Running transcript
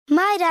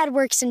My dad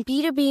works in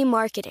B2B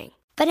marketing,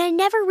 but I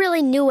never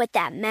really knew what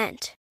that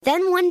meant.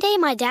 Then one day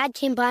my dad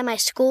came by my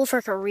school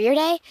for career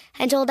day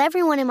and told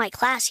everyone in my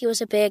class he was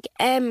a big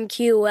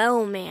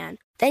MQL man.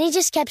 Then he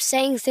just kept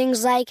saying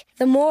things like,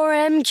 the more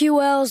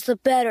MQLs, the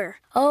better,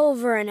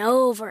 over and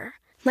over.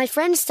 My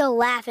friends still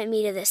laugh at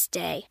me to this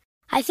day.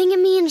 I think it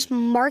means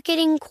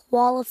marketing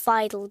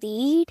qualified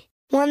lead.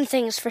 One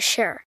thing's for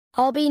sure,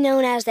 I'll be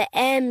known as the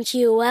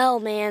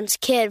MQL man's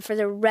kid for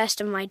the rest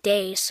of my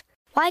days.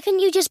 Why couldn't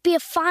you just be a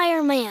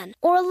fireman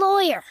or a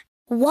lawyer?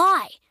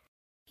 Why?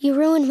 You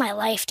ruined my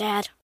life,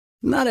 Dad.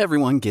 Not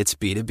everyone gets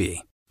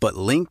B2B, but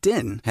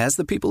LinkedIn has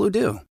the people who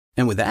do.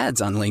 And with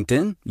ads on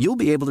LinkedIn, you'll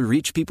be able to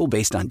reach people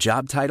based on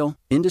job title,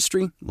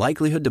 industry,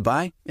 likelihood to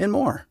buy, and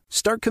more.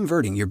 Start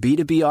converting your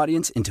B2B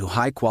audience into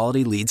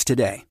high-quality leads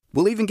today.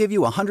 We'll even give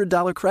you a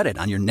 $100 credit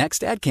on your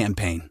next ad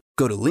campaign.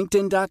 Go to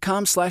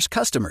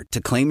linkedin.com/customer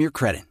to claim your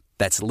credit.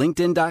 That's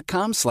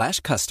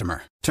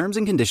linkedin.com/customer. Terms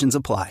and conditions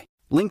apply.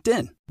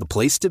 LinkedIn, the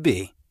place to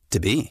be, to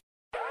be.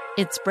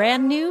 It's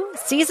brand new,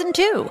 Season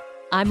 2.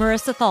 I'm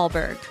Marissa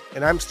Thalberg.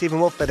 And I'm Stephen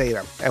Wolf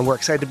Pereira, and we're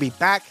excited to be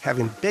back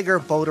having bigger,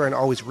 bolder, and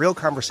always real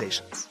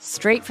conversations.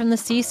 Straight from the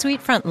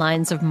C-suite front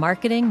lines of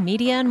marketing,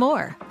 media, and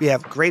more. We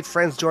have great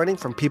friends joining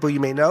from people you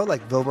may know,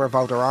 like Vilmer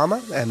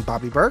Valderrama and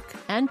Bobby Burke.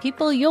 And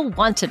people you'll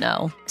want to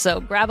know.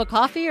 So grab a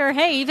coffee or,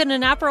 hey, even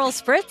an Aperol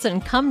Spritz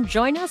and come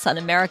join us on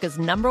America's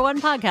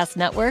 #1 podcast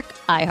network,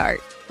 iHeart.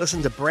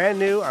 Listen to Brand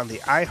New on the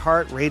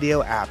iHeart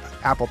Radio app,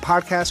 Apple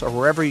Podcasts, or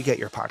wherever you get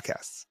your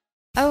podcasts.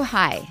 Oh,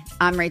 hi,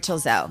 I'm Rachel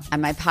Zoe,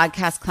 and my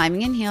podcast,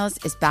 Climbing in Heels,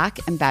 is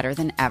back and better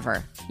than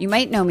ever. You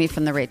might know me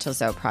from the Rachel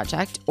Zoe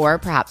Project, or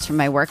perhaps from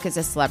my work as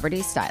a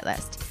celebrity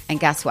stylist.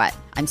 And guess what?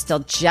 I'm still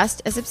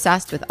just as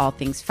obsessed with all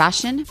things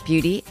fashion,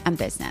 beauty, and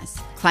business.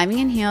 Climbing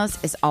in Heels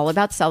is all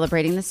about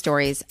celebrating the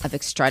stories of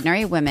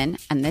extraordinary women,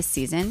 and this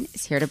season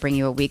is here to bring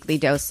you a weekly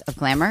dose of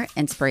glamour,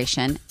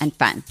 inspiration, and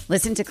fun.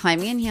 Listen to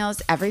Climbing in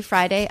Heels every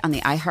Friday on the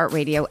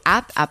iHeartRadio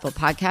app, Apple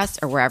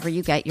Podcasts, or wherever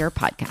you get your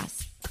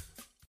podcasts.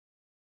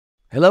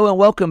 Hello and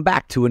welcome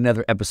back to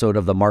another episode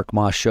of The Mark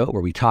Moss Show,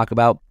 where we talk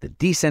about the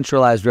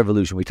decentralized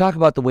revolution. We talk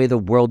about the way the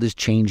world is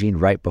changing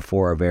right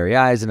before our very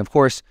eyes. And of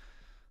course,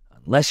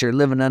 unless you're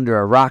living under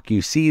a rock,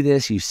 you see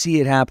this, you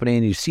see it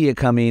happening, you see it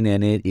coming,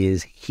 and it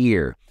is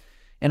here.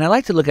 And I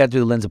like to look at it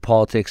through the lens of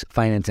politics,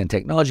 finance, and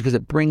technology because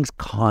it brings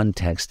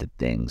context to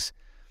things.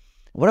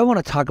 What I want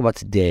to talk about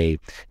today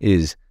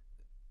is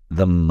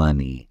the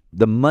money.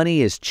 The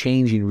money is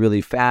changing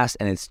really fast,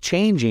 and it's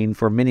changing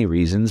for many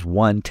reasons.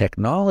 One,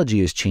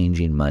 technology is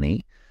changing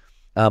money,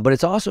 but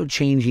it's also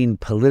changing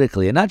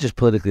politically, and not just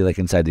politically like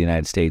inside the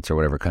United States or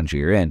whatever country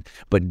you're in,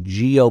 but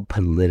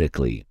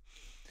geopolitically.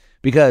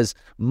 Because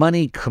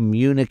money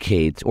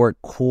communicates, or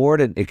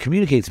it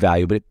communicates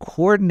value, but it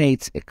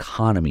coordinates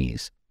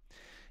economies.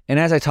 And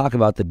as I talk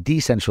about the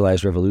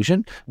decentralized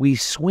revolution, we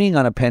swing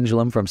on a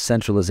pendulum from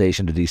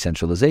centralization to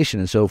decentralization.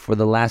 And so for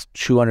the last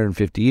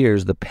 250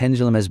 years, the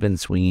pendulum has been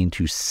swinging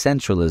to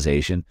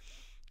centralization,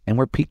 and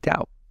we're peaked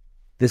out.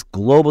 This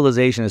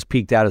globalization has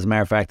peaked out. As a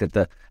matter of fact, at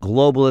the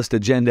globalist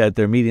agenda at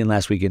their meeting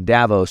last week in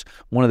Davos,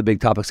 one of the big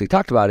topics they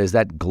talked about is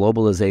that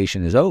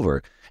globalization is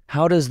over.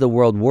 How does the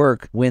world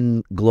work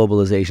when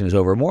globalization is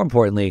over? More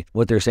importantly,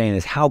 what they're saying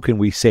is, how can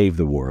we save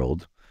the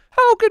world?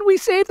 How can we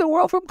save the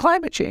world from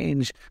climate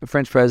change? The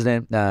French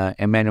president,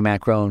 Emmanuel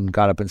Macron,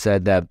 got up and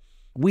said that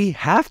we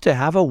have to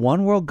have a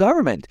one world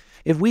government.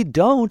 If we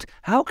don't,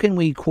 how can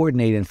we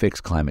coordinate and fix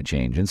climate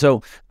change? And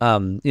so,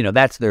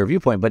 that's their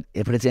viewpoint, but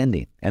it's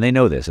ending. And they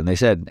know this. And they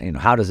said,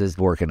 how does this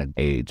work in an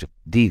age of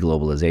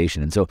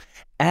deglobalization? And so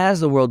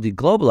as the world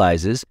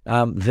deglobalizes,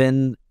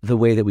 then the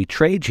way that we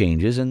trade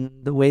changes and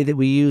the way that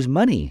we use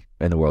money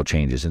in the world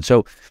changes. And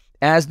so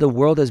as the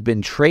world has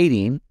been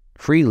trading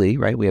freely,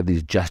 right? We have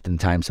these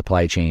just-in-time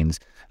supply chains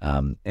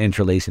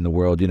interlacing the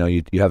world.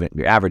 You have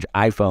your average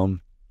iPhone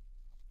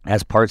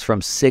has parts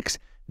from 6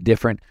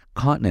 different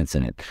continents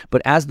in it.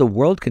 But as the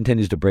world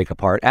continues to break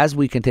apart, as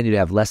we continue to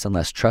have less and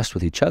less trust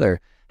with each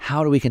other,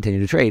 how do we continue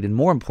to trade? And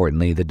more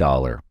importantly, the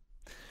dollar.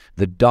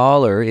 The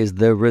dollar is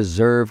the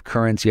reserve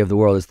currency of the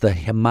world. It's the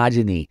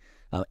homogeny.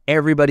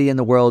 Everybody in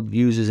the world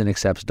uses and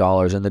accepts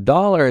dollars, and the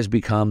dollar has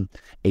become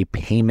a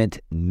payment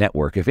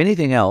network. If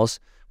anything else,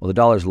 well, the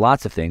dollar is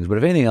lots of things, but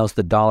if anything else,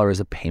 the dollar is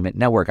a payment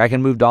network. I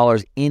can move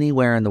dollars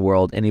anywhere in the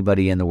world.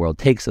 Anybody in the world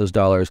takes those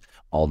dollars.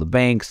 All the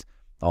banks,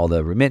 all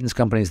the remittance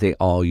companies, they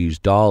all use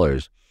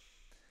dollars.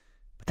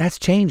 But that's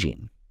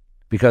changing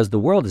because the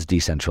world is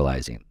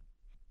decentralizing.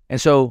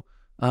 And so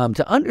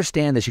to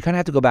understand this, you kind of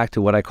have to go back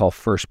to what I call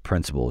first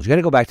principles. You got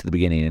to go back to the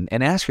beginning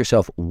and ask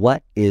yourself,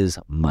 what is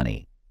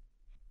money?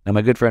 Now,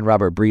 my good friend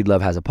Robert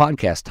Breedlove has a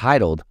podcast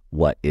titled,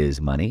 What is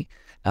Money?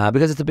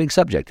 Because it's a big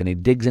subject, and he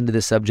digs into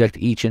this subject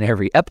each and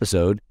every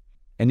episode,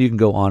 and you can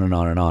go on and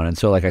on and on. And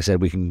so, like I said,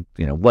 we can,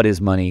 what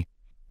is money?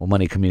 Well,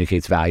 money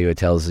communicates value. It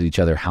tells each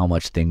other how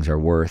much things are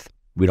worth.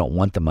 We don't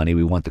want the money,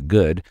 we want the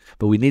good,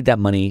 but we need that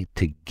money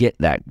to get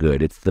that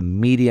good. It's the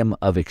medium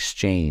of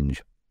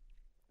exchange.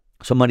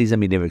 So money's a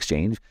medium of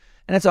exchange.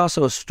 And it's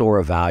also a store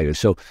of value.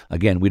 So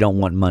again, we don't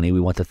want money. We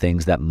want the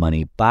things that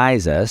money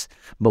buys us,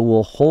 but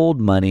we'll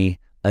hold money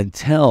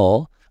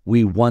until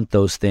we want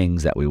those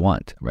things that we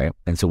want, right?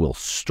 And so we'll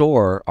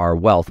store our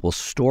wealth, we'll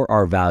store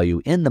our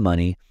value in the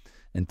money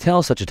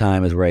until such a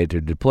time as we're ready to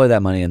deploy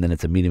that money, and then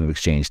it's a medium of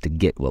exchange to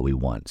get what we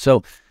want.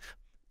 So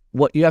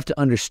what you have to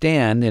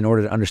understand in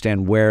order to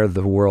understand where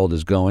the world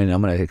is going,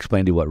 I'm going to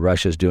explain to you what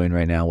Russia's doing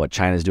right now, what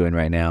China's doing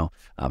right now,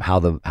 how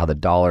the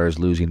dollar is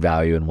losing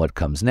value and what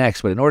comes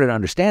next. But in order to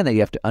understand that,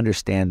 you have to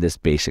understand this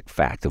basic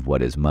fact of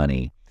what is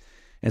money.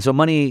 And so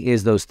money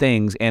is those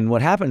things. And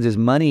what happens is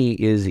money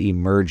is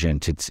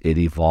emergent. It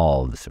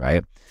evolves,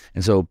 right?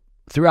 And so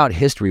throughout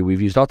history,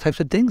 we've used all types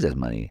of things as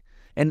money.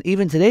 And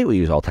even today, we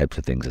use all types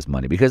of things as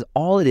money because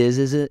all it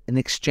is an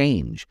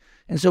exchange.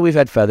 And so we've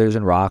had feathers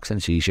and rocks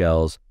and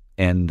seashells.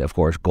 And of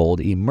course,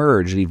 gold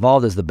emerged. It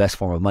evolved as the best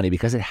form of money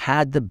because it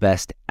had the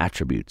best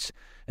attributes.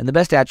 And the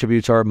best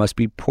attributes are it must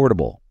be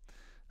portable.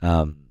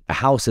 A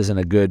house isn't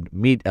a good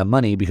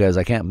money because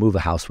I can't move a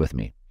house with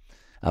me.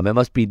 It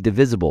must be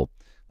divisible.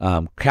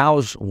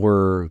 Cows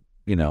were,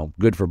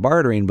 good for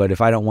bartering, but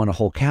if I don't want a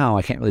whole cow,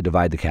 I can't really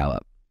divide the cow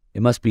up.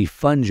 It must be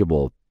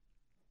fungible,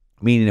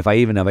 meaning if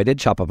I did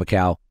chop up a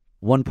cow,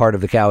 one part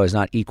of the cow is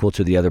not equal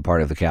to the other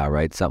part of the cow,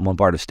 right? One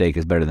part of steak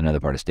is better than another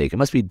part of steak. It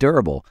must be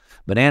durable.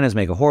 Bananas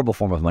make a horrible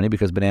form of money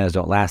because bananas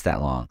don't last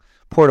that long.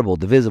 Portable,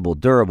 divisible,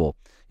 durable.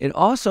 It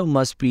also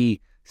must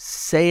be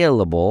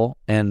saleable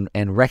and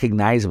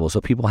recognizable, so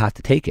people have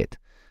to take it.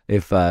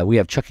 If we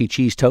have Chuck E.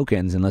 Cheese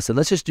tokens, and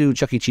let's just do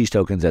Chuck E. Cheese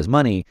tokens as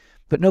money,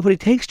 but nobody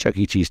takes Chuck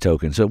E. Cheese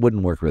tokens, so it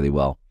wouldn't work really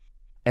well.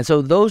 And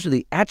so those are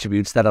the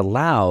attributes that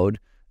allowed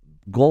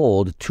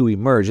gold to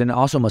emerge, and it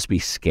also must be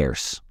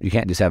scarce. You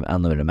can't just have an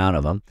unlimited amount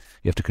of them.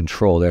 You have to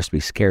control. There has to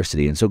be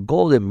scarcity. And so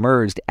gold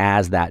emerged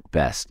as that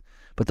best.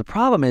 But the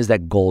problem is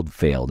that gold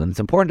failed. And it's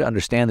important to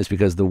understand this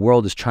because the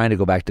world is trying to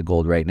go back to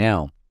gold right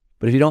now.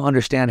 But if you don't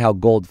understand how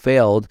gold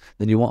failed,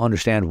 then you won't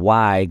understand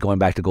why going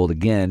back to gold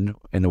again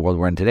in the world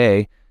we're in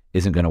today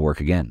isn't going to work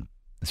again.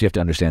 So you have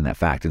to understand that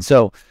fact. And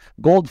so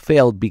gold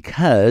failed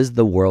because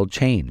the world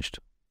changed.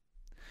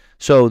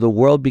 So the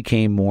world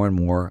became more and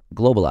more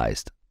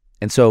globalized.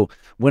 And so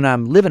when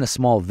I'm living in a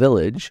small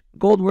village,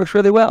 gold works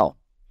really well.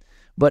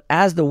 But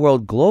as the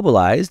world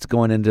globalized,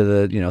 going into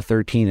the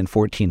 13 and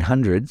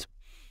 1400s,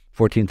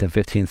 14th and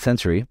 15th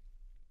century,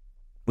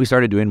 we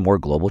started doing more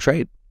global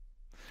trade.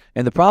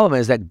 And the problem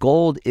is that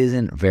gold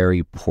isn't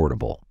very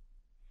portable.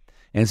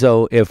 And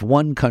so if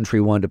one country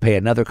wanted to pay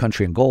another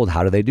country in gold,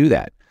 how do they do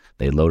that?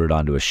 They load it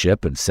onto a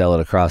ship and sell it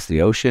across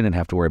the ocean and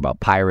have to worry about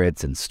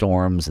pirates and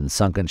storms and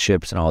sunken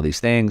ships and all these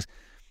things.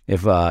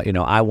 If,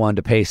 I wanted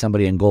to pay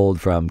somebody in gold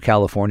from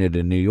California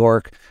to New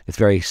York, it's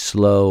very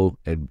slow,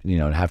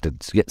 have to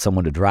get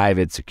someone to drive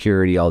it,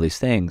 security, all these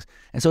things.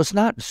 And so it's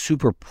not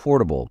super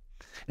portable.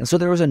 And so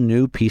there was a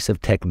new piece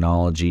of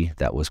technology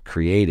that was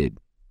created.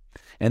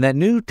 And that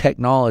new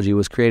technology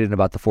was created in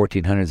about the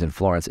 1400s in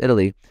Florence,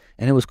 Italy.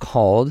 And it was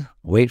called,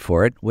 wait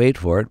for it,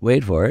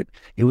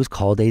 it was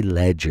called a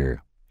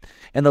ledger.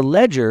 And the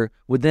ledger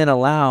would then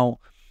allow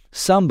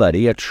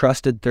somebody, a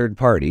trusted third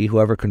party,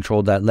 whoever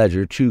controlled that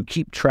ledger, to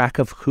keep track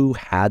of who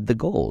had the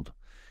gold.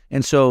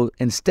 And so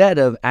instead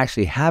of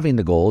actually having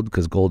the gold,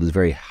 because gold is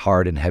very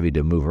hard and heavy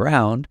to move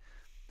around,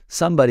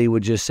 somebody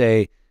would just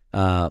say,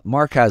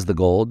 Mark has the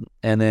gold,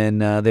 and then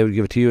they would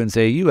give it to you and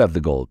say, you have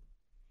the gold.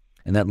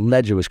 And that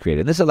ledger was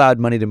created. This allowed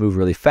money to move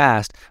really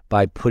fast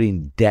by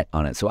putting debt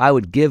on it. So I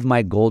would give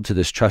my gold to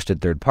this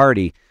trusted third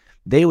party.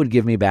 They would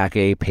give me back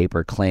a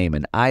paper claim,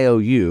 an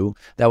IOU,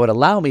 that would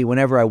allow me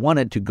whenever I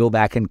wanted to go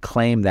back and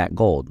claim that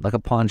gold, like a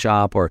pawn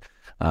shop or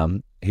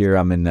here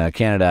I'm in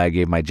Canada, I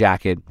gave my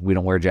jacket. We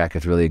don't wear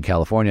jackets really in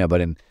California,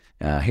 but in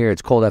here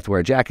it's cold, I have to wear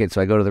a jacket. So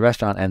I go to the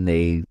restaurant and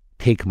they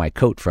take my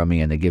coat from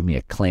me and they give me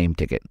a claim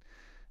ticket.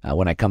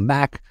 When I come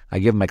back, I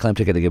give them my claim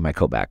ticket, they give my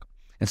coat back.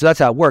 And so that's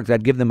how it worked.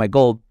 I'd give them my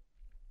gold.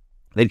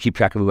 They'd keep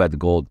track of who had the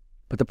gold.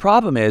 But the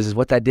problem is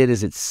what that did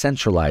is it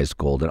centralized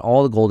gold, and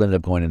all the gold ended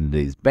up going into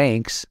these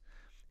banks.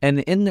 And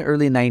in the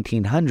early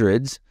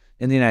 1900s,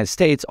 in the United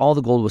States, all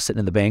the gold was sitting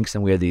in the banks,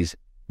 and we had these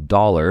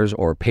dollars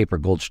or paper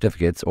gold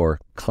certificates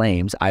or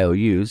claims,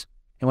 IOUs.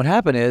 And what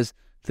happened is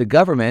the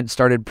government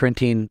started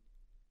printing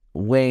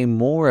way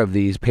more of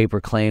these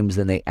paper claims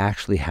than they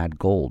actually had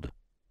gold.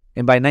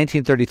 And by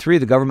 1933,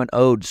 the government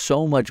owed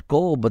so much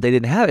gold, but they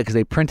didn't have it because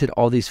they printed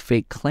all these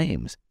fake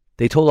claims.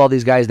 They told all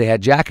these guys they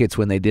had jackets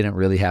when they didn't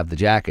really have the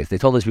jackets. They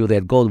told these people they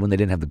had gold when they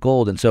didn't have the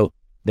gold. And so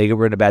they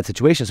were in a bad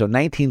situation. So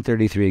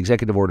 1933,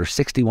 Executive Order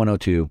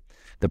 6102,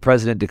 the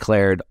president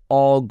declared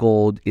all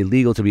gold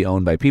illegal to be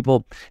owned by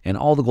people, and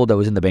all the gold that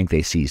was in the bank,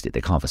 they seized it. They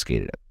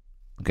confiscated it.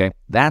 Okay?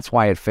 That's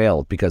why it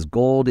failed, because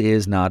gold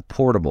is not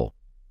portable.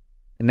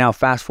 And now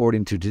fast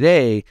forwarding to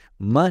today,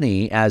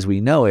 money as we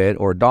know it,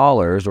 or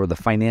dollars, or the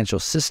financial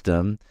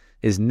system,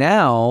 is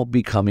now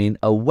becoming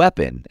a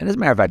weapon. And as a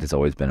matter of fact, it's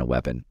always been a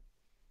weapon.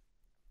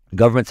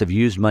 Governments have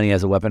used money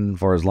as a weapon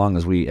for as long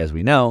as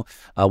we know,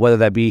 whether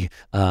that be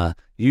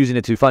using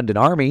it to fund an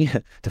army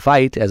to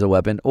fight as a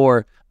weapon,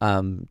 or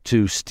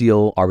to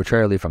steal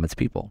arbitrarily from its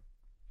people.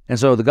 And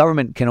so the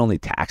government can only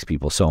tax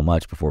people so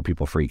much before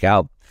people freak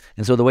out.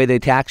 And so the way they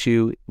tax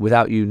you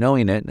without you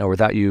knowing it or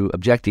without you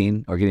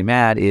objecting or getting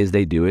mad is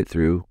they do it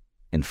through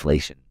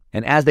inflation.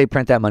 And as they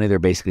print that money, they're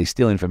basically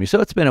stealing from you. So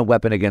it's been a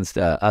weapon against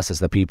us as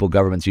the people.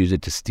 Governments use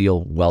it to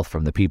steal wealth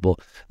from the people.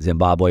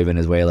 Zimbabwe,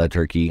 Venezuela,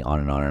 Turkey, on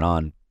and on and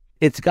on.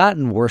 It's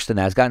gotten worse than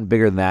that. It's gotten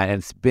bigger than that. And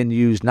it's been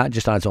used not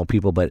just on its own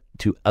people, but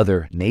to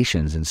other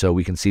nations. And so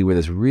we can see where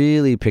this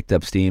really picked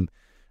up steam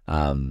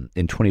in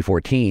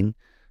 2014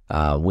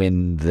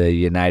 when the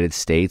United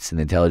States and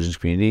the intelligence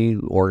community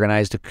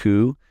organized a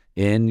coup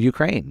in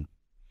Ukraine.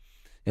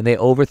 And they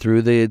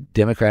overthrew the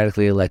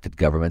democratically elected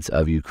governments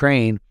of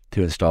Ukraine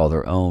to install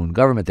their own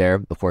government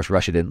there. Of course,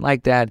 Russia didn't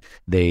like that.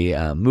 They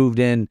moved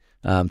in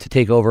to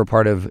take over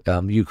part of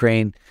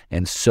Ukraine,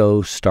 and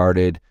so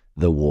started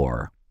the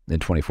war in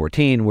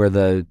 2014, where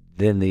the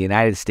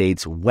United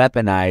States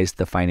weaponized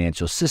the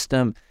financial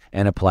system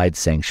and applied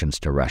sanctions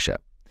to Russia.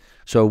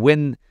 So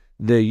when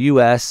the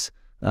U.S.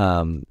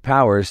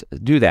 powers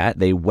do that,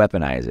 they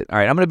weaponize it. All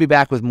right, I'm going to be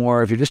back with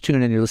more. If you're just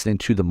tuning in, you're listening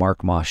to The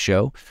Mark Moss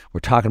Show.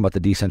 We're talking about the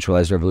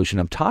decentralized revolution.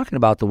 I'm talking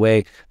about the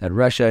way that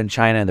Russia and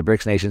China and the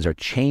BRICS nations are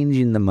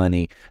changing the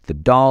money, the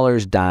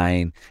dollar's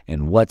dying,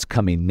 and what's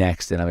coming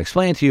next. And I'm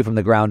explaining to you from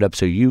the ground up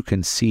so you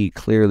can see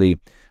clearly.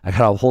 I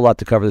got a whole lot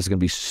to cover. This is going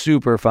to be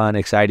super fun,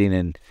 exciting,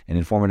 and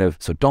informative.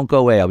 So don't go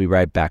away. I'll be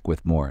right back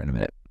with more in a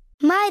minute.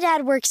 My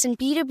dad works in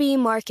B2B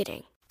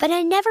marketing, but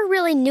I never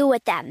really knew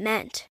what that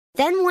meant.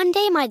 Then one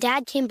day my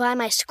dad came by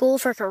my school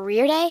for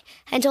career day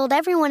and told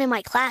everyone in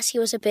my class he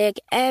was a big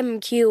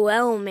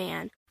MQL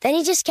man. Then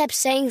he just kept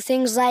saying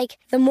things like,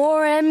 the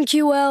more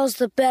MQLs,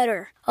 the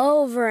better,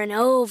 over and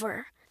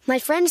over. My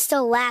friends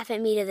still laugh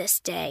at me to this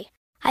day.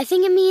 I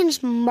think it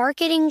means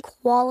marketing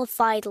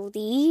qualified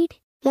lead.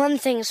 One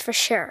thing's for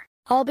sure,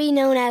 I'll be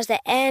known as the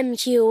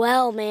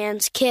MQL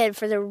man's kid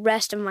for the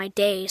rest of my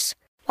days.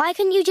 Why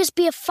couldn't you just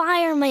be a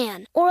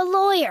fireman or a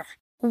lawyer?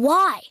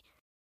 Why?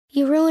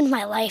 You ruined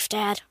my life,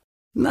 Dad.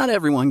 Not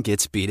everyone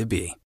gets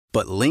B2B,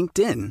 but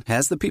LinkedIn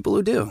has the people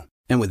who do.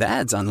 And with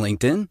ads on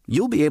LinkedIn,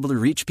 you'll be able to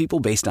reach people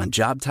based on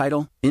job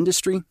title,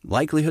 industry,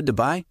 likelihood to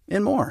buy,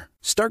 and more.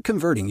 Start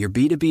converting your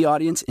B2B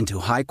audience into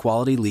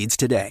high-quality leads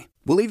today.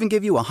 We'll even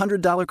give you a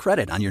 $100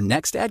 credit on your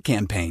next ad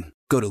campaign.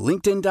 Go to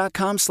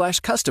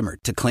linkedin.com/customer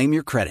to claim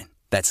your credit.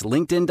 That's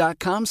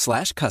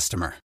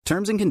linkedin.com/customer.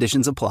 Terms and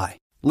conditions apply.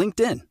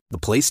 LinkedIn, the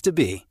place to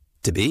be,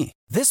 to be.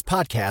 This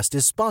podcast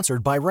is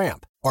sponsored by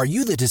Ramp. Are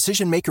you the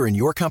decision maker in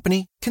your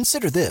company?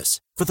 Consider this.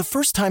 For the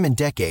first time in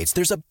decades,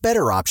 there's a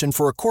better option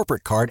for a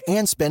corporate card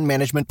and spend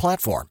management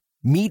platform.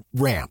 Meet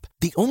Ramp,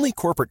 the only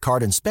corporate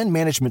card and spend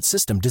management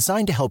system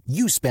designed to help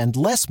you spend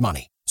less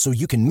money so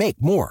you can make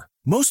more.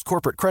 Most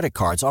corporate credit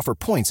cards offer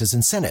points as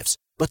incentives,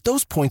 but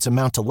those points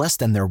amount to less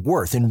than their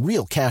worth in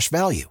real cash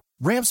value.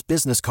 Ramp's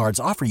business cards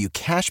offer you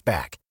cash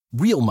back,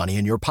 real money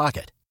in your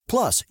pocket.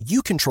 Plus,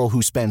 you control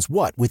who spends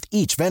what with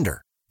each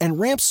vendor. And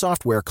Ramp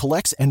software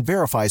collects and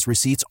verifies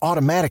receipts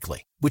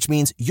automatically, which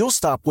means you'll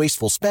stop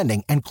wasteful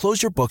spending and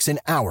close your books in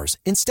hours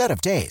instead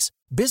of days.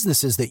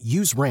 Businesses that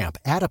use Ramp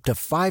add up to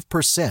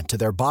 5% to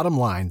their bottom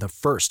line the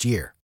first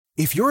year.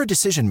 If you're a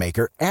decision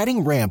maker,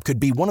 adding Ramp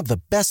could be one of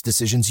the best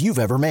decisions you've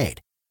ever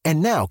made.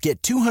 And now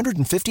get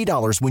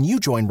 $250 when you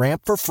join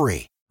Ramp for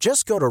free.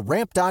 Just go to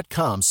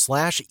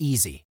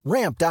ramp.com/easy.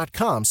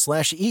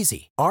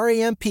 Ramp.com/easy.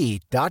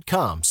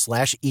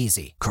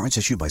 RAMP.com/easy. Cards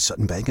issued by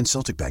Sutton Bank and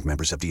Celtic Bank,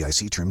 members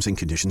FDIC. Terms and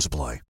conditions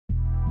apply.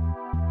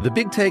 The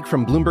Big Take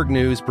from Bloomberg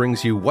News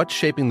brings you what's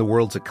shaping the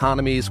world's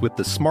economies with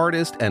the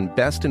smartest and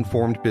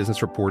best-informed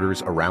business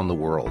reporters around the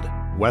world.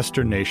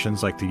 Western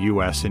nations like the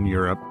U.S. and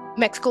Europe.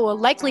 Mexico will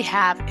likely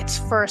have its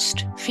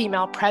first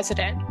female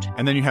president.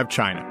 And then you have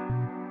China.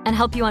 And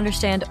help you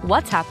understand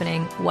what's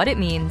happening, what it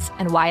means,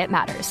 and why it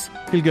matters.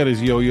 He'll get his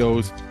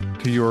yo-yos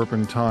to Europe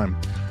in time.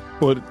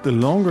 But the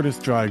longer this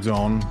drags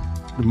on,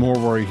 the more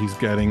worry he's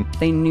getting.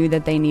 They knew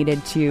that they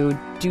needed to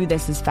do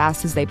this as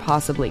fast as they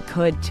possibly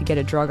could to get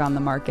a drug on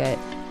the market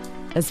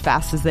as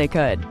fast as they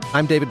could.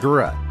 I'm David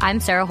Gura. I'm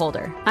Sarah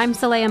Holder. I'm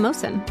Saleha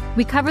Mohsen.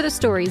 We cover the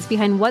stories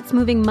behind what's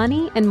moving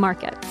money and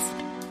markets.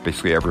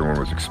 Basically, everyone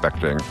was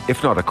expecting,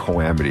 if not a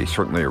calamity,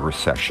 certainly a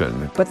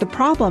recession. But the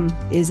problem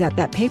is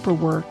that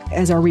paperwork,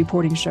 as our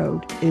reporting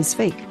showed, is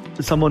fake.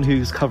 As someone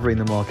who's covering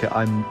the market,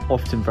 I'm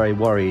often very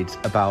worried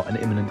about an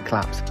imminent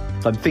collapse.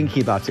 I'm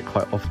thinking about it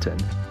quite often.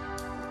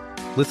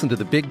 Listen to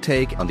The Big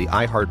Take on the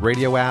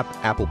iHeartRadio app,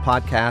 Apple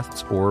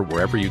Podcasts, or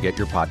wherever you get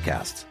your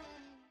podcasts.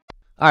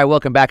 All right,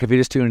 welcome back. If you're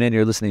just tuning in,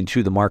 you're listening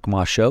to The Mark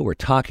Moss Show. We're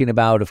talking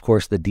about, of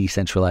course, the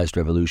decentralized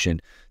revolution,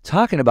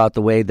 talking about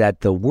the way that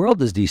the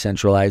world is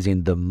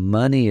decentralizing, the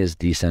money is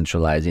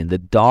decentralizing, the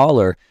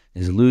dollar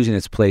is losing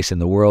its place in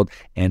the world,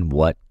 and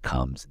what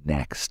comes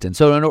next. And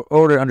so in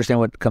order to understand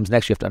what comes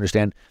next, you have to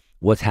understand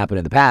what's happened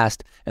in the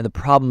past and the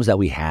problems that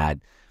we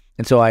had.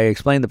 And so I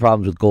explained the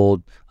problems with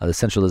gold, the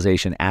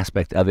centralization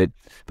aspect of it.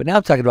 But now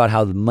I'm talking about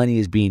how the money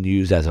is being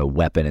used as a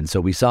weapon. And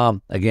so we saw,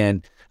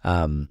 again,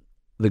 the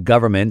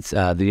government,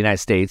 the United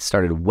States,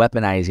 started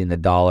weaponizing the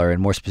dollar,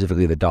 and more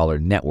specifically the dollar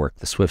network,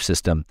 the SWIFT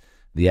system,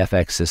 the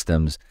FX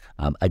systems,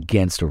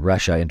 against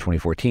Russia in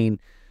 2014.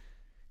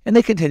 And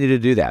they continue to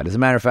do that. As a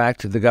matter of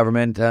fact, the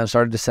government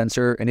started to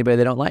censor anybody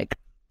they don't like.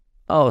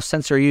 Oh,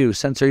 censor you.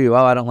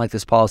 Oh, I don't like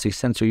this policy.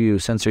 Censor you.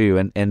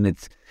 And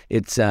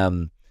it's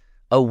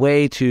a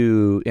way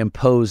to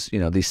impose,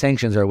 these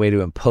sanctions are a way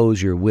to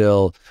impose your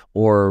will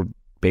or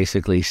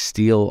basically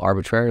steal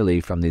arbitrarily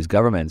from these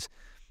governments.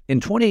 In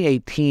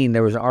 2018,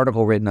 there was an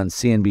article written on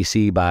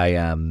CNBC by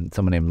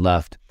someone named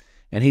Luft,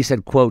 and he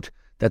said, quote,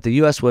 that the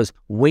U.S. was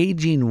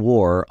waging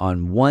war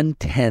on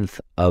 1/10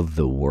 of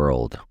the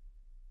world.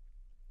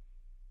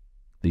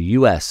 The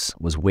U.S.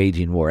 was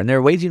waging war, and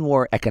they're waging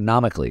war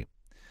economically.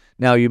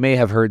 Now, you may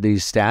have heard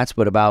these stats,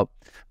 but about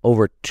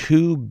over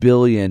 2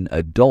 billion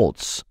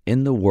adults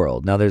in the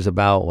world. Now, there's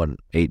about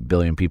 8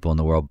 billion people in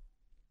the world.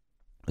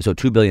 So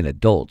 2 billion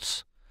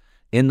adults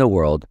in the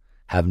world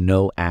have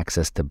no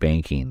access to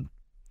banking.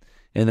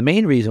 And the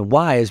main reason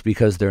why is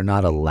because they're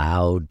not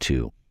allowed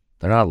to.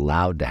 They're not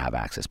allowed to have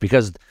access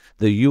because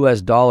the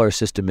U.S. dollar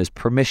system is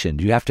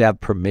permissioned. You have to have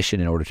permission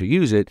in order to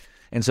use it.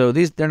 And so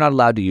they're not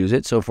allowed to use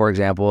it. So, for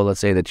example, let's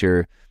say that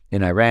you're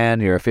in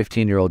Iran, you're a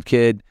 15-year-old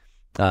kid,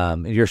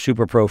 you're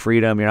super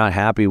pro-freedom, you're not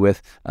happy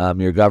with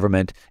your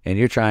government, and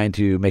you're trying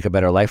to make a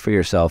better life for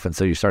yourself. And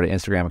so you start an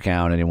Instagram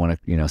account and you want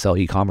to sell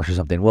e-commerce or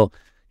something. Well,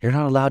 you're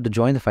not allowed to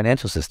join the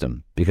financial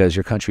system because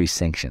your country's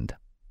sanctioned.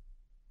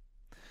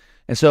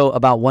 And so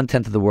about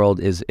 1/10 of the world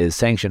is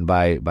sanctioned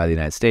by the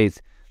United States.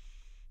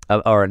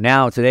 Or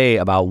now today,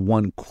 about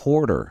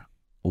 1/4,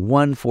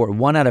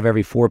 one out of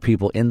every 4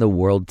 people in the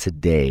world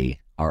today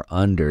are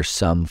under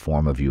some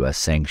form of U.S.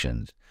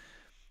 sanctions.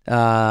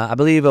 I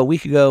believe a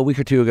week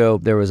or two ago,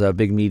 there was a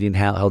big meeting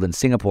held in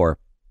Singapore.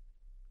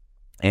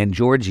 And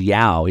George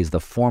Yao, he's the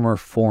former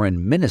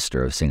foreign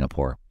minister of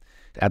Singapore.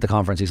 At the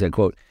conference, he said,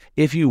 quote,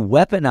 if you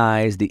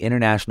weaponize the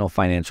international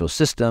financial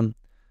system,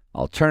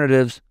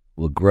 alternatives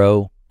will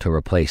grow to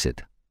replace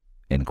it,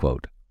 end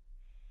quote.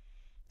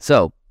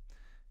 So,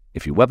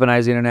 if you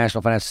weaponize the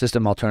international financial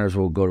system, alternatives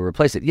will go to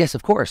replace it. Yes,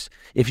 of course.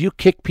 If you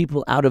kick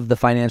people out of the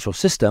financial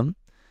system,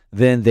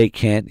 then they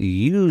can't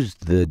use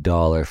the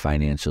dollar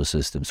financial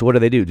system. So what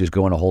do? Just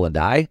go in a hole and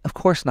die? Of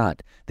course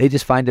not. They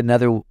just find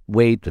another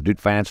way to do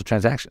financial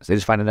transactions. They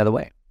just find another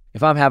way.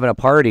 If I'm having a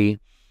party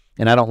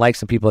and I don't like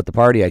some people at the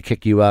party, I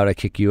kick you out, I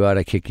kick you out,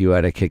 I kick you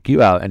out, I kick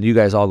you out, and you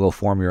guys all go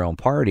form your own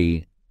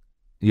party.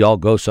 You all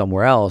go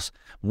somewhere else.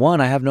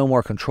 1, I have no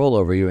more control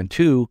over you. And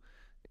 2,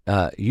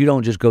 you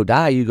don't just go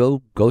die,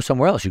 you go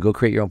somewhere else. You go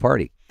create your own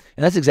party.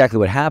 And that's exactly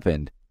what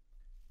happened.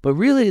 But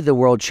really, the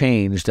world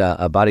changed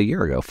about a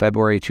year ago,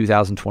 February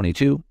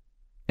 2022,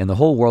 and the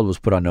whole world was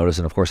put on notice.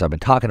 And of course, I've been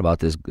talking about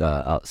this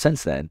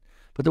since then.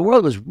 But the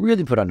world was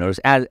really put on notice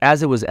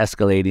as it was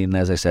escalating,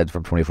 as I said,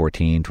 from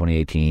 2014,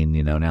 2018,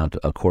 now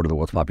to a quarter of the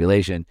world's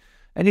population.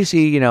 And you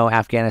see,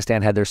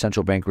 Afghanistan had their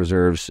central bank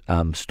reserves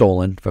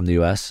stolen from the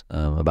U.S.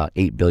 About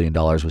 $8 billion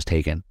was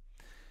taken.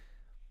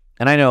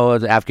 And I know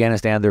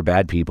Afghanistan, they're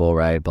bad people,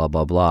 right? Blah,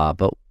 blah, blah.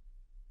 But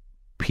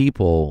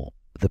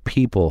the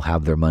people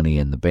have their money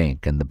in the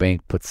bank, and the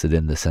bank puts it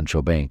in the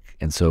central bank.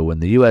 And so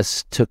when the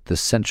U.S. took the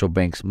central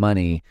bank's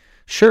money,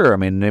 sure,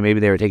 maybe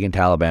they were taking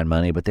Taliban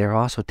money, but they're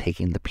also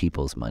taking the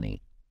people's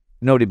money.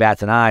 Nobody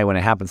bats an eye when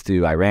it happens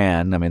to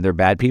Iran. They're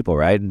bad people,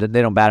 right?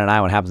 They don't bat an eye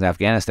when it happens to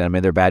Afghanistan.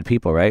 They're bad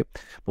people, right?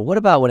 But what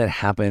about when it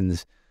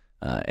happens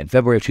in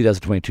February of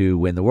 2022,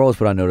 when the world was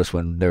put on notice,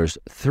 when there's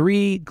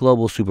 3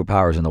 global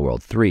superpowers in the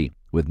world, 3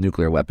 with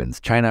nuclear weapons,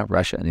 China,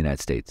 Russia, and the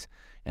United States.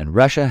 And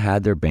Russia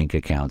had their bank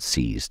accounts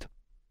seized.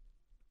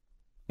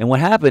 And what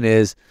happened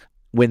is,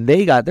 when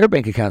they got their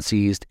bank account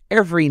seized,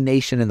 every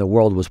nation in the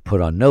world was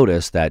put on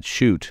notice that,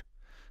 shoot,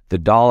 the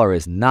dollar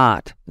is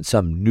not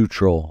some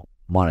neutral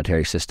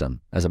monetary system.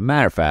 As a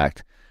matter of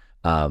fact,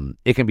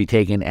 it can be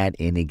taken at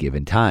any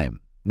given time.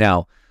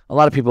 Now, a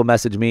lot of people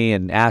message me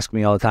and ask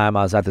me all the time.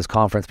 I was at this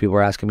conference, people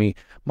were asking me,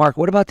 Mark,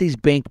 what about these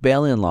bank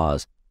bail-in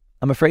laws?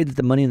 I'm afraid that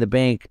the money in the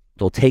bank,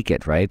 they'll take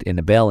it, right, in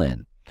the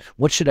bail-in.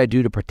 What should I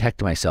do to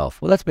protect myself?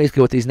 Well, that's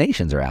basically what these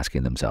nations are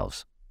asking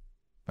themselves,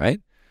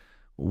 right?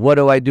 What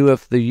do I do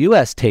if the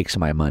U.S. takes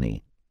my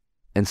money?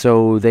 And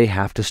so they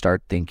have to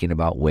start thinking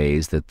about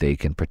ways that they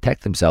can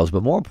protect themselves.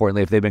 But more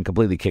importantly, if they've been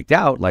completely kicked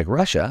out, like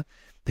Russia,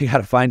 they got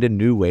to find a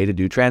new way to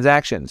do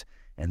transactions.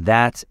 And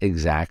that's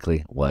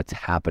exactly what's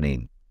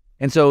happening.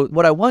 And so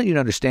what I want you to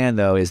understand,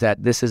 though, is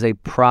that this is a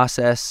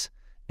process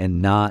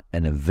and not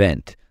an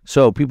event.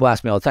 So people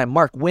ask me all the time,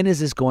 Mark, when is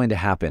this going to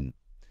happen?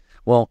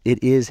 Well,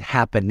 it is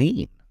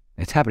happening.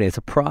 It's happening. It's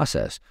a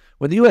process.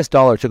 When the U.S.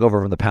 dollar took over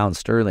from the pound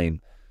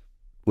sterling,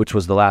 which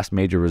was the last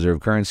major reserve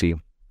currency,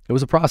 it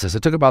was a process.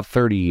 It took about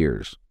 30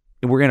 years.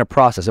 And we're in a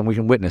process, and we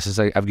can witness this.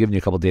 I've given you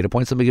a couple data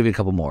points. Let me give you a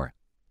couple more.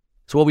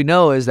 So what we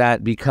know is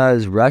that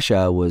because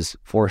Russia was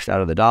forced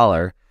out of the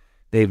dollar,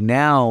 they've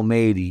now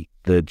made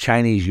the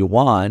Chinese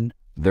yuan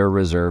their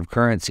reserve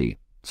currency.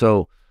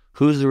 So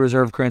who's the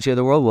reserve currency of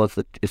the world?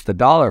 Well, it's the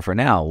dollar for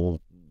now.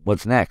 Well,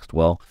 what's next?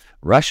 Well,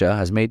 Russia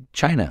has made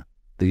China,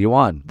 the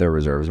yuan, their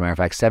reserve. As a matter of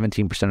fact,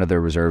 17% of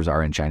their reserves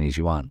are in Chinese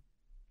yuan.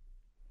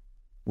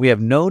 We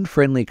have known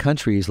friendly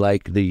countries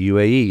like the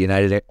UAE,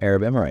 United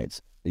Arab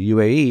Emirates. the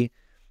UAE,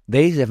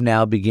 they have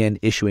now begun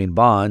issuing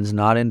bonds,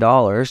 not in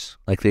dollars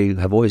like they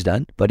have always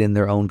done, but in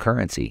their own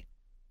currency.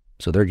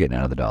 So they're getting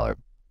out of the dollar.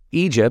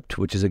 Egypt,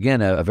 which is,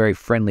 again, a very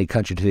friendly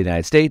country to the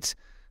United States,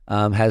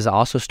 has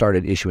also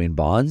started issuing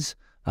bonds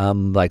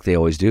like they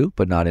always do,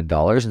 but not in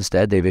dollars.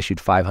 Instead, they've issued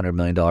 $500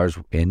 million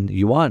in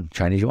yuan,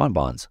 Chinese yuan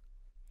bonds.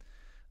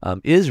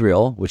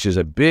 Israel, which is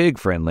a big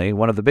friendly,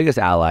 one of the biggest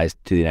allies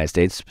to the United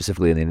States,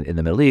 specifically in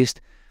the Middle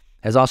East,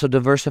 has also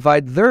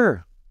diversified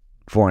their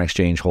foreign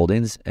exchange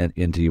holdings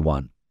into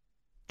yuan.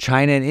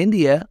 China and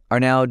India are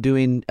now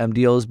doing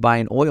deals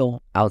buying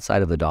oil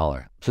outside of the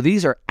dollar. So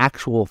these are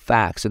actual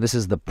facts, and this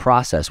is the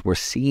process. We're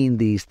seeing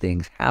these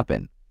things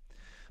happen.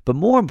 But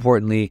more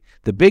importantly,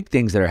 the big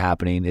things that are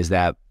happening is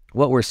that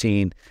what we're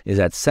seeing is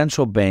that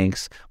central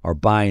banks are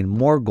buying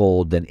more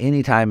gold than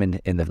any time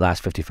in the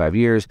last 55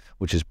 years,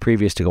 which is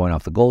previous to going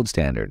off the gold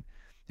standard.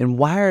 And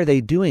why are they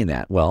doing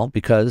that? Well,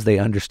 because they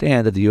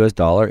understand that the US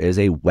dollar is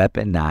a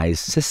weaponized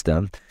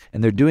system,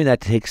 and they're doing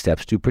that to take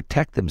steps to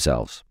protect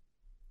themselves.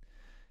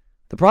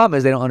 The problem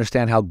is they don't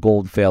understand how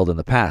gold failed in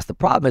the past. The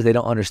problem is they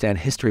don't understand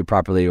history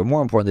properly, or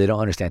more importantly, they don't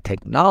understand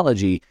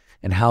technology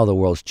and how the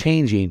world's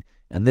changing,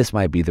 and this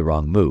might be the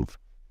wrong move.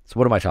 So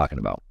what am I talking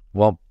about?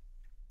 Well,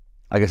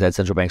 like I said,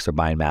 central banks are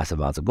buying massive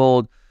amounts of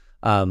gold.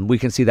 We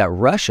can see that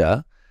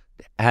Russia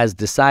has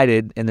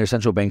decided in their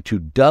central bank to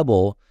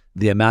double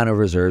the amount of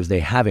reserves they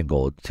have in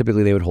gold.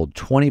 Typically, they would hold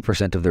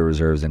 20% of their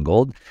reserves in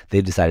gold.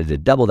 They decided to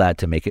double that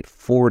to make it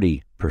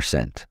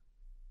 40%.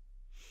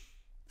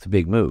 It's a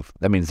big move.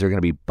 That means they're going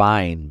to be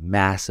buying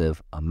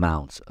massive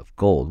amounts of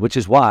gold, which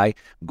is why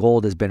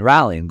gold has been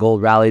rallying.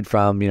 Gold rallied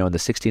from, the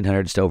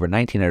 1600s to over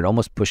 1900,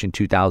 almost pushing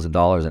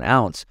 $2,000 an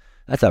ounce.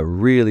 That's a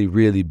really,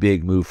 really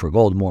big move for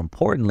gold. More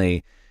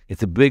importantly,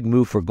 it's a big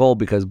move for gold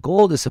because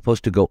gold is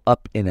supposed to go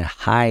up in a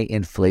high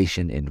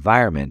inflation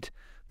environment.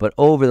 But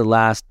over the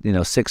last,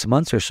 6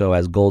 months or so,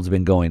 as gold's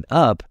been going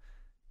up,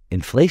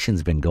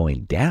 inflation's been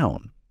going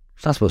down.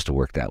 It's not supposed to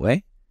work that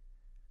way.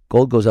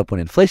 Gold goes up when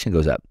inflation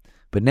goes up.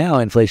 But now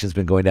inflation's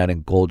been going down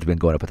and gold's been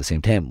going up at the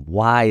same time.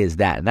 Why is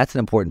that? And that's an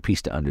important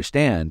piece to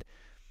understand.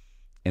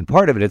 And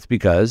part of it's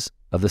because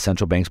of the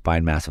central banks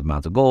buying massive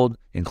amounts of gold,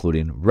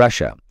 including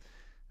Russia.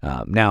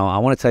 Now, I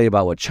want to tell you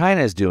about what China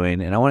is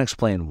doing, and I want to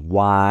explain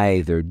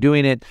why they're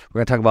doing it. We're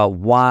going to talk about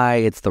why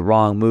it's the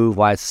wrong move,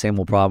 why it's the same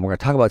old problem. We're going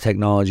to talk about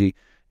technology,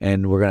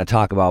 and we're going to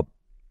talk about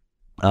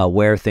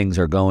where things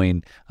are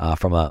going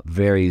from a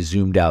very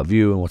zoomed out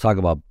view. And we'll talk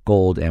about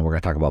gold, and we're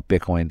going to talk about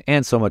Bitcoin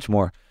and so much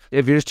more.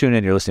 If you're just tuning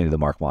in, you're listening to The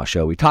Mark Moss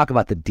Show. We talk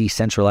about the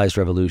decentralized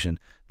revolution,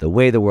 the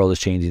way the world is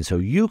changing, so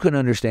you can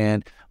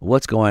understand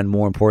what's going on,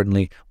 more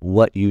importantly,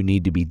 what you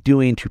need to be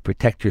doing to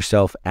protect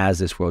yourself as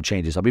this world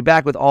changes. I'll be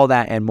back with all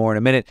that and more in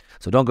a minute,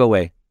 so don't go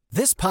away.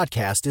 This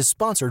podcast is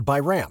sponsored by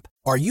Ramp.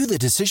 Are you the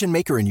decision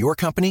maker in your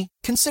company?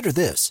 Consider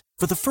this.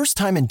 For the first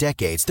time in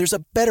decades, there's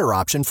a better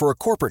option for a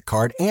corporate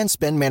card and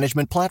spend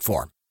management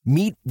platform.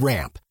 Meet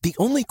Ramp, the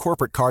only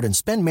corporate card and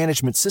spend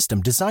management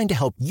system designed to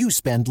help you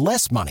spend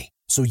less money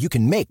so you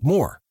can make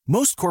more.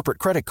 Most corporate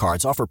credit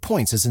cards offer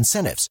points as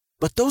incentives,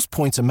 but those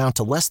points amount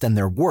to less than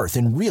their worth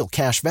in real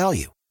cash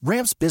value.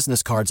 Ramp's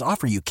business cards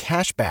offer you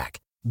cash back,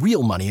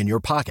 real money in your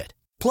pocket.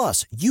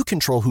 Plus, you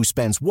control who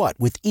spends what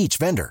with each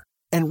vendor.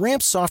 And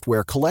Ramp's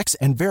software collects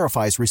and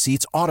verifies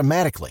receipts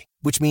automatically,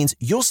 which means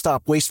you'll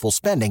stop wasteful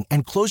spending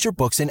and close your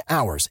books in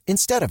hours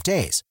instead of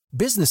days.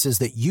 Businesses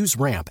that use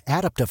Ramp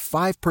add up to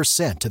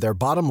 5% to their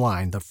bottom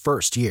line the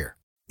first year.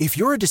 If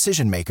you're a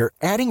decision maker,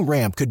 adding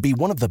Ramp could be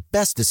one of the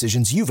best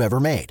decisions you've ever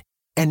made.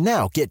 And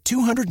now get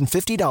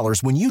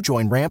 $250 when you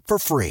join Ramp for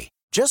free.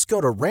 Just go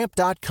to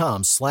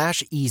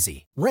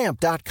ramp.com/easy.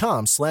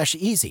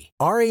 Ramp.com/easy.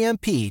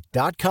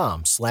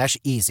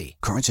 RAMP.com/easy.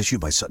 Cards issued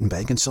by Sutton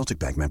Bank and Celtic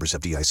Bank, members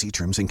FDIC.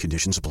 Terms and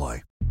conditions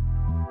apply.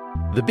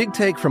 The Big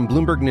Take from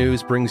Bloomberg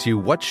News brings you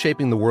what's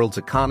shaping the world's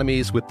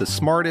economies with the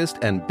smartest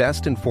and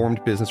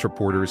best-informed business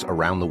reporters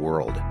around the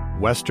world.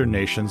 Western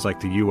nations like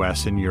the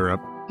U.S. and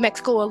Europe.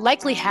 Mexico will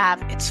likely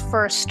have its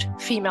first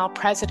female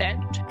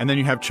president. And then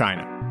you have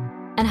China.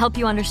 And help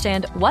you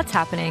understand what's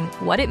happening,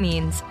 what it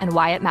means, and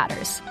why it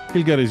matters.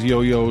 He'll get his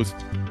yo-yos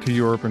to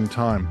Europe in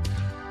time.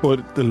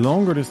 But the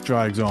longer this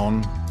drags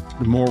on,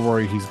 the more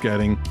worry he's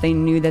getting. They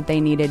knew that they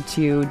needed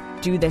to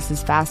do this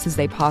as fast as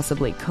they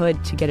possibly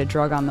could to get a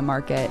drug on the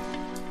market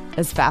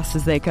as fast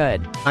as they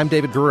could. I'm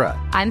David Gura.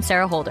 I'm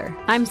Sarah Holder.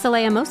 I'm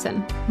Saleha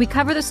Mohsen. We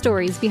cover the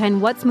stories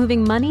behind what's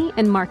moving money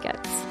and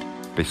markets.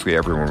 Basically,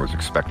 everyone was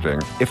expecting,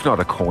 if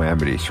not a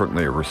calamity,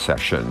 certainly a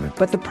recession.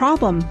 But the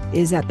problem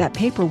is that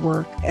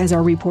paperwork, as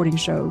our reporting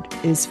showed,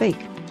 is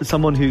fake. As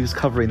someone who's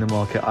covering the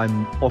market,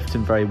 I'm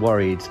often very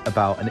worried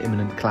about an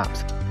imminent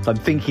collapse. So I'm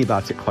thinking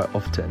about it quite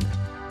often.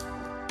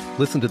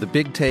 Listen to The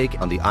Big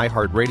Take on the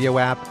iHeartRadio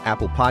app,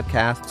 Apple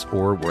Podcasts,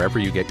 or wherever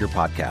you get your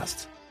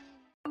podcasts.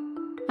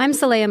 I'm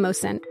Saleha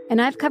Mohsen,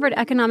 and I've covered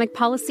economic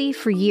policy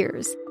for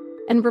years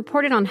and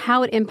reported on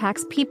how it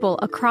impacts people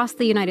across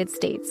the United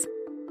States.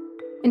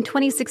 In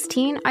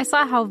 2016, I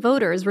saw how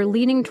voters were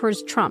leaning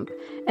towards Trump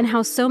and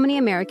how so many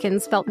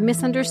Americans felt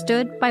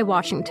misunderstood by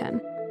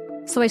Washington.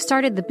 So I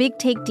started the Big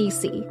Take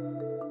DC.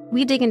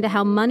 We dig into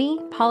how money,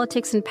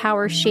 politics, and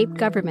power shape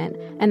government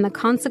and the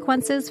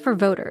consequences for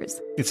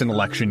voters. It's an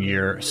election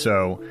year,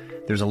 so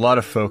there's a lot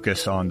of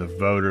focus on the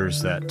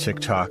voters that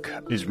TikTok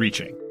is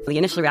reaching. The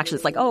initial reaction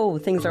is like, oh,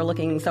 things are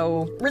looking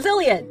so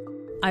resilient.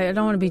 I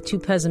don't want to be too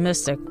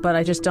pessimistic, but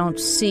I just don't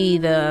see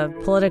the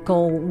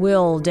political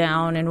will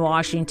down in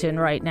Washington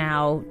right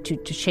now to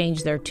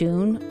change their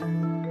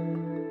tune.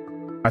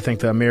 I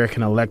think the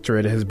American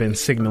electorate has been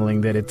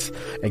signaling that it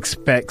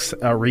expects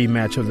a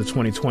rematch of the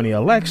 2020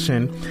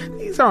 election.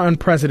 These are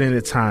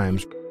unprecedented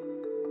times.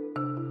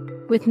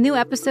 With new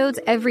episodes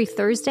every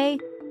Thursday,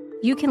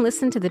 you can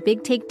listen to the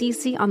Big Take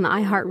DC on the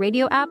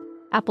iHeartRadio app,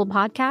 Apple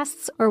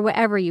Podcasts, or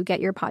wherever you get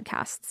your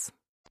podcasts.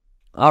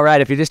 All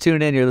right, if you're just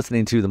tuning in, you're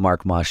listening to The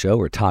Mark Moss Show.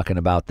 We're talking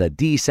about the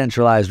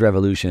decentralized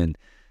revolution,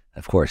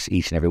 of course,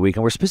 each and every week.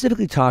 And we're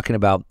specifically talking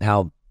about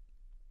how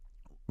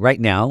right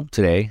now,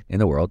 today, in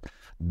the world,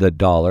 the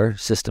dollar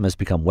system has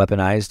become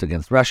weaponized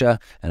against Russia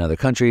and other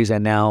countries.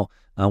 And now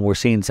we're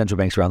seeing central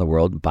banks around the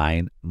world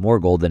buying more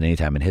gold than any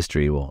time in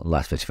history, well, the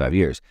last 55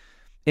 years.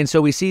 And so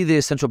we see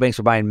the central banks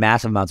are buying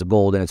massive amounts of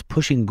gold, and it's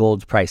pushing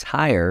gold's price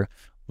higher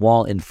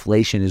while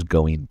inflation is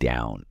going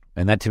down.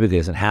 And that typically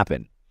doesn't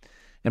happen.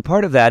 And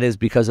part of that is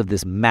because of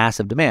this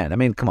massive demand. I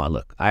mean, come on,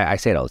 look, I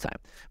say it all the time.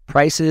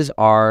 Prices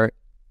are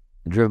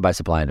driven by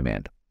supply and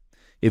demand.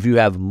 If you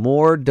have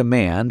more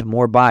demand,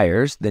 more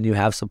buyers than you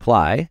have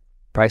supply,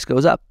 price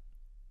goes up.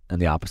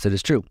 And the opposite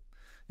is true.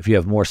 If you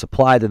have more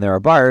supply than there are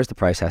buyers, the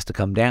price has to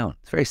come down.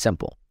 It's very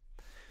simple.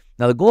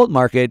 Now, the gold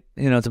market,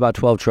 it's about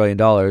 $12 trillion,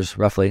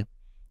 roughly,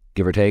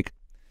 give or take.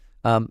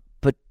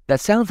 But that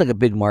sounds like a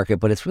big market,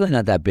 but it's really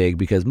not that big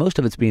because most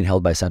of it's being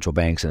held by central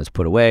banks and it's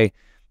put away.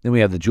 Then we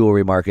have the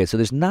jewelry market. So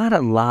there's not a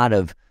lot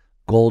of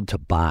gold to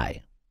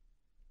buy.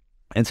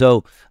 And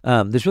so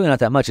there's really not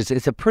that much.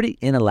 It's a pretty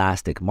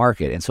inelastic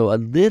market. And so a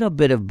little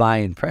bit of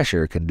buying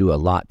pressure can do a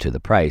lot to the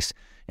price.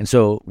 And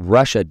so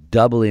Russia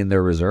doubling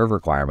their reserve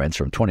requirements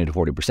from 20 to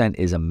 40%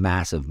 is a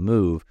massive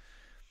move.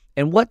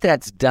 And what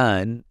that's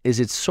done is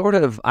it's sort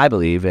of, I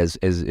believe,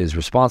 is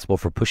responsible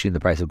for pushing the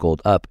price of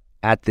gold up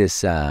at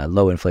this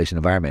low inflation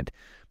environment.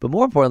 But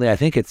more importantly, I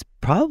think it's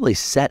probably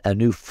set a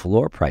new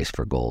floor price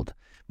for gold.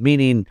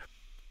 Meaning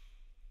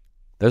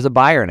there's a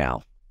buyer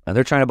now, and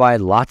they're trying to buy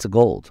lots of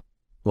gold.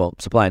 Well,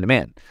 supply and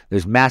demand.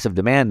 There's massive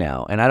demand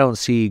now, and I don't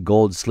see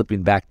gold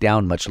slipping back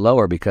down much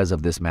lower because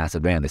of this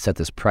massive demand. They set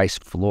this price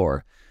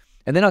floor.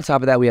 And then on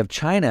top of that, we have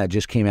China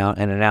just came out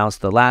and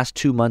announced the last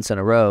 2 months in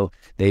a row,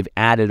 they've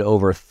added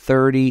over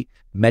 30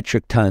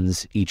 metric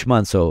tons each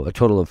month. So a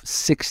total of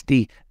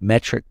 60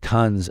 metric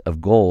tons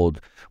of gold,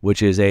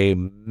 which is a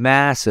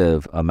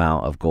massive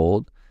amount of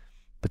gold.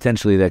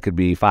 Potentially that could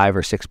be 5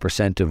 or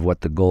 6% of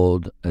what the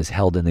gold is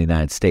held in the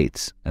United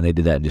States. And they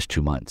did that in just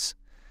 2 months.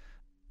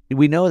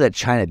 We know that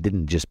China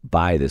didn't just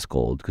buy this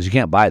gold because you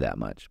can't buy that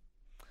much.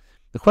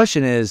 The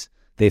question is,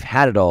 they've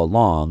had it all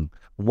along.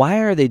 Why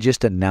are they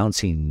just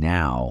announcing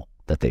now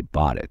that they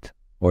bought it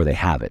or they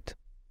have it?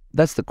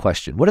 That's the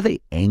question. What are they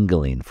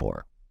angling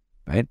for?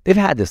 Right? They've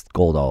had this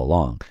gold all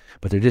along,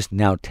 but they're just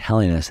now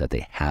telling us that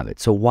they have it.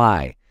 So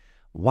why?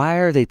 Why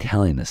are they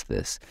telling us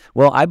this?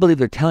 Well, I believe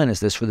they're telling us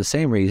this for the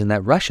same reason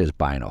that Russia's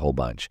buying a whole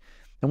bunch.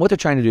 And what they're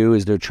trying to do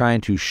is they're trying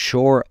to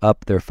shore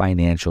up their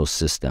financial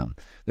system.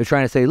 They're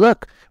trying to say,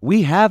 look,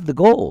 we have the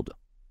gold.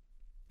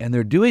 And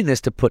they're doing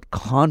this to put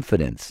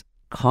confidence.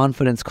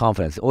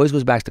 It always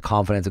goes back to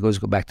confidence. It goes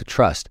back to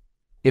trust.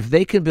 If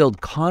they can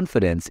build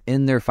confidence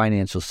in their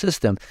financial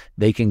system,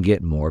 they can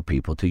get more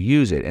people to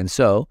use it. And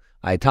so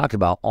I talked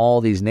about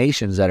all these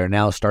nations that are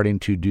now starting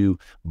to do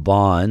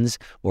bonds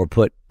or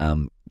put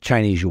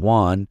Chinese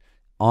yuan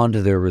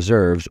onto their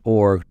reserves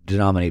or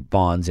denominate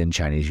bonds in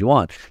Chinese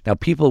yuan. Now,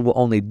 people will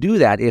only do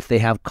that if they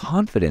have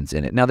confidence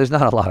in it. Now, there's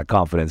not a lot of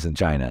confidence in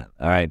China,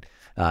 all right?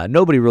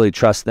 Nobody really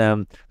trusts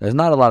them. There's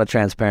not a lot of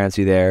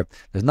transparency there.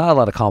 There's not a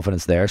lot of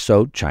confidence there.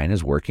 So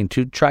China's working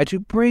to try to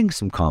bring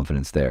some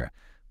confidence there.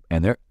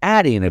 And they're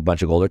adding a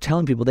bunch of gold. They're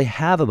telling people they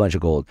have a bunch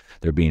of gold.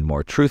 They're being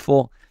more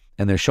truthful,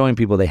 and they're showing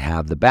people they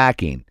have the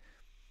backing.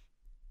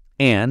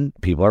 And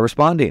people are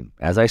responding.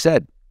 As I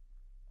said,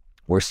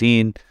 we're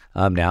seeing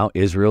now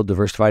Israel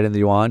diversified in the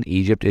yuan.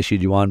 Egypt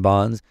issued yuan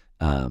bonds.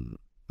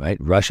 Right?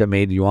 Russia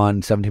made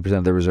yuan 17%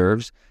 of their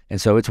reserves.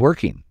 And so it's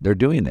working. They're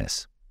doing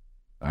this.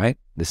 All right?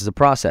 This is a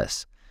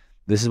process.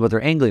 This is what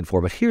they're angling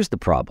for. But here's the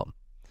problem.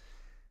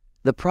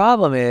 The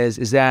problem is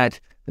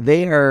that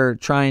they are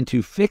trying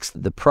to fix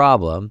the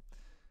problem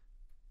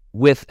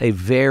with a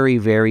very,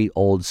 very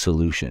old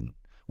solution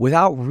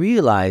without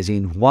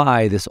realizing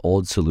why this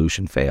old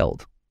solution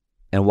failed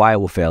and why it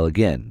will fail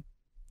again.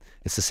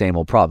 It's the same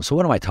old problem. So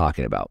what am I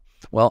talking about?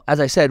 Well, as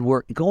I said,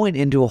 we're going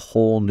into a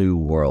whole new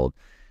world.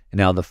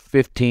 Now, the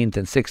 15th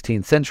and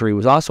 16th century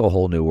was also a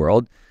whole new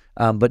world,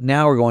 but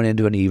now we're going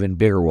into an even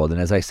bigger world. And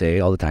as I say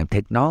all the time,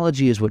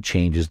 technology is what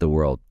changes the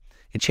world.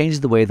 It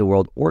changes the way the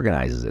world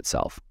organizes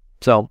itself.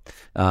 So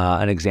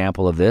an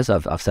example of this,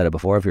 I've said it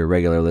before, if you're a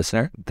regular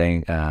listener,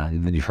 then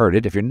you've heard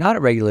it. If you're not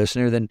a regular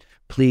listener, then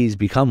please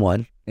become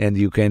one. And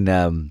you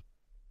can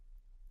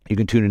You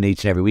can tune in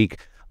each and every week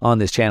on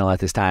this channel at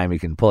this time. You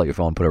can pull out your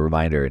phone, put a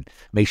reminder, and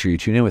make sure you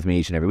tune in with me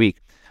each and every week.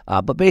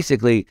 But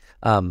basically,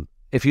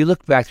 if you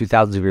look back through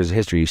thousands of years of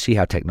history, you see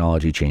how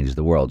technology changes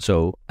the world.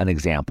 So an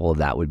example of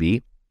that would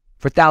be,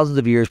 for thousands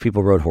of years,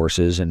 people rode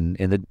horses, and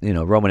in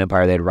the Roman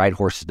Empire, they'd ride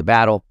horses to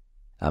battle.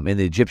 In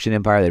the Egyptian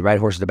Empire, they'd ride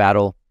horses to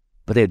battle,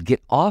 but they'd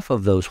get off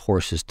of those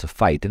horses to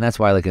fight. And that's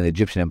why, like in the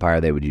Egyptian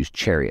Empire, they would use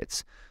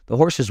chariots. The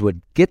horses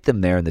would get them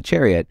there in the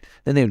chariot,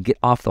 then they would get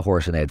off the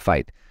horse and they'd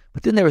fight.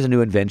 But then there was a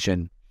new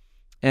invention,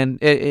 and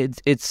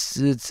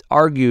it's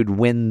argued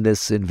when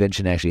this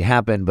invention actually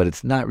happened, but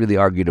it's not really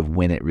argued of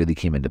when it really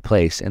came into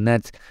place, and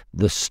that's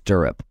the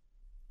stirrup,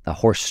 the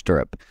horse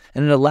stirrup.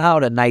 And it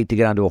allowed a knight to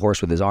get onto a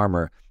horse with his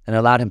armor and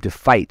allowed him to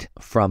fight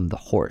from the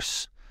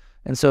horse.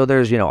 And so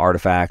there's,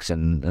 artifacts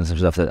and some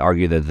stuff that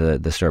argue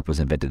that the stirrup was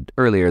invented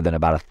earlier than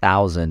about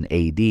 1000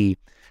 AD.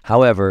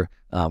 However,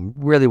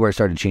 really where it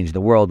started changing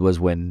the world was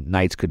when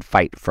knights could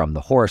fight from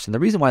the horse. And the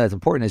reason why that's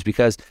important is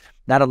because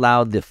that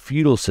allowed the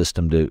feudal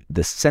system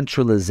the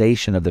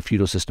centralization of the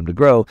feudal system to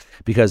grow,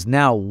 because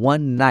now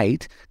one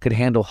knight could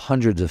handle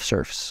hundreds of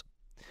serfs.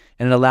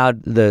 And it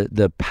allowed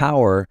the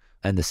power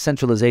and the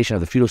centralization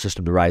of the feudal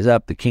system to rise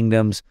up, the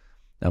kingdoms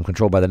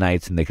controlled by the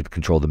knights, and they could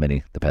control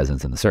the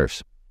peasants and the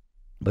serfs.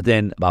 But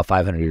then about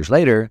 500 years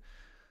later,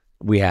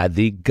 we had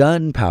the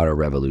gunpowder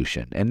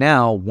revolution. And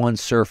now one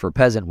serf or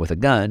peasant with a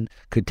gun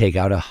could take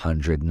out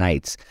 100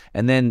 knights.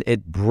 And then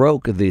it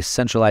broke the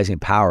centralizing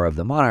power of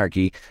the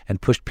monarchy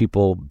and pushed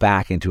people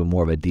back into a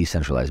more of a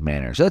decentralized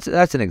manner. So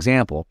that's an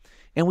example.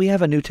 And we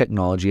have a new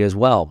technology as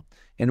well.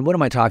 And what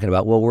am I talking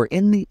about? Well, we're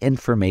in the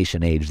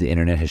information age. The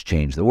internet has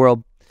changed the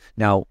world.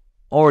 Now,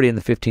 already in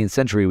the 15th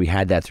century, we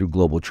had that through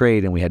global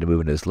trade and we had to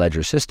move into this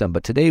ledger system.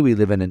 But today we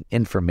live in an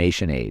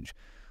information age.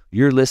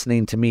 You're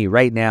listening to me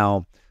right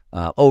now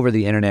over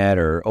the internet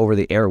or over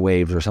the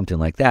airwaves or something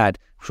like that.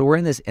 So we're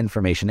in this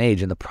information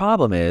age. And the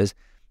problem is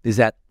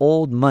that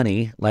old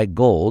money, like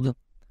gold,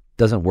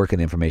 doesn't work in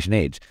the information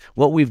age.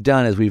 What we've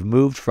done is we've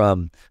moved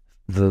from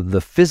the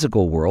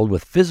physical world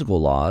with physical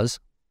laws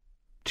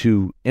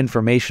to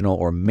informational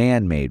or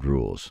man-made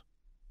rules.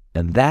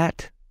 And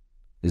that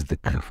is the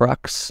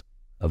crux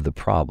of the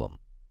problem.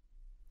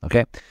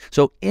 Okay?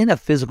 So in a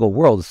physical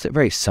world, it's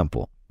very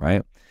simple,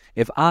 right?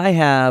 If I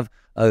have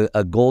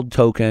a gold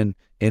token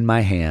in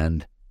my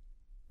hand,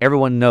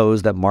 everyone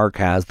knows that Mark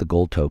has the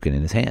gold token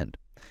in his hand.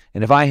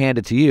 And if I hand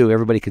it to you,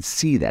 everybody could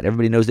see that.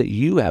 Everybody knows that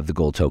you have the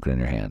gold token in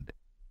your hand.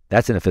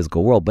 That's in a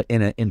physical world. But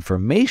in an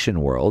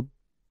information world,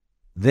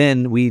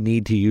 then we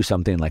need to use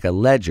something like a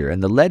ledger.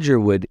 And the ledger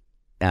would,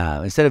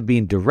 instead of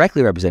being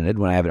directly represented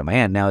when I have it in my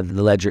hand, now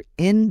the ledger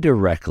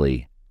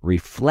indirectly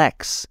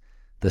reflects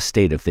the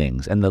state of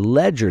things. And the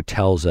ledger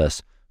tells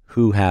us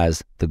who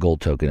has the gold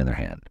token in their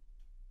hand.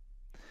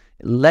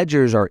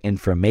 Ledgers are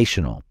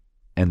informational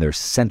and they're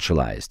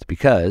centralized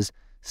because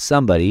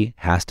somebody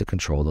has to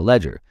control the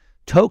ledger.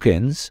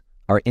 Tokens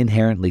are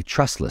inherently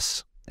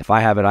trustless. If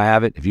I have it, I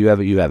have it. If you have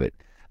it, you have it.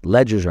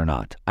 Ledgers are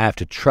not. I have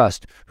to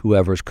trust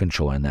whoever's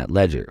controlling that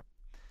ledger.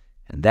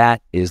 And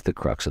that is the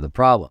crux of the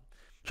problem.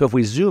 So if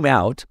we zoom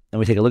out and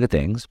we take a look at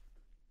things,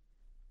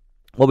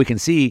 what we can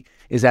see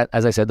is that,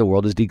 as I said, the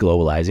world is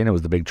deglobalizing. It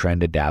was the big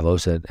trend at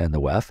Davos and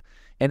the WEF.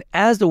 And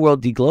as the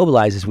world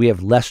deglobalizes, we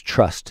have less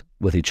trust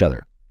with each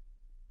other.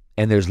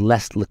 And there's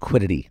less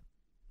liquidity.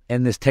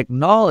 And this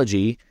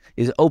technology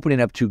is opening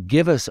up to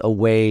give us a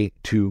way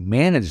to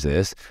manage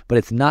this, but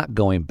it's not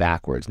going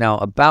backwards. Now,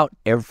 about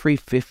every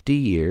 50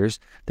 years,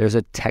 there's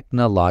a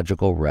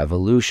technological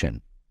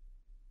revolution.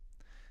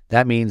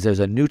 That means there's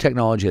a new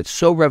technology that's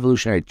so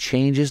revolutionary, it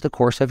changes the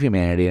course of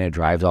humanity and it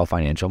drives all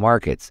financial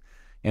markets.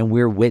 And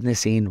we're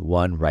witnessing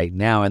one right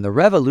now. And the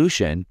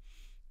revolution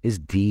is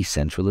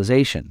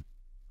decentralization.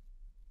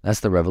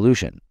 That's the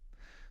revolution.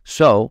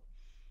 So,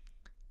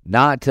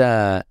 not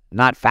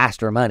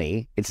faster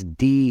money, it's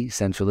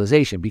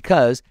decentralization,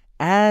 because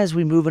as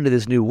we move into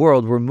this new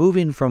world, we're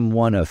moving from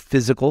a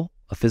physical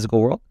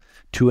world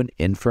to an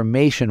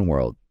information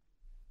world.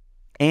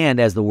 And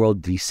as the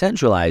world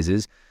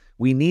decentralizes,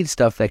 we need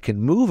stuff that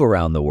can move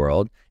around the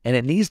world, and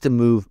it needs to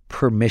move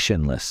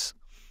permissionless.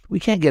 We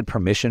can't get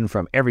permission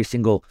from every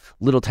single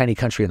little tiny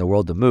country in the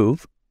world to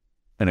move.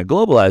 In a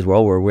globalized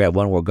world where we have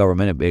one world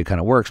government, it kind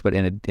of works, but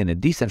in a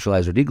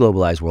decentralized or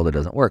deglobalized world, it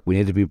doesn't work. We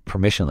need to be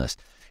permissionless.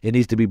 It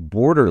needs to be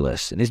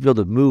borderless. It needs to be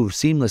able to move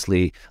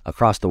seamlessly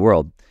across the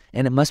world.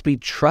 And it must be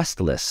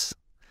trustless.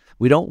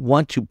 We don't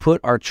want to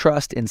put our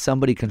trust in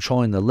somebody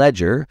controlling the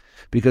ledger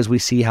because we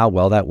see how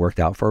well that worked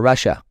out for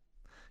Russia.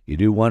 You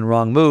do one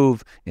wrong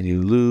move and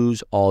you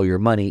lose all your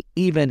money,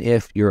 even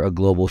if you're a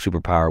global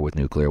superpower with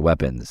nuclear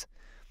weapons.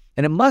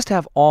 And it must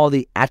have all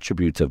the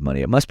attributes of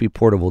money. It must be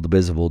portable,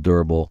 divisible,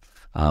 durable,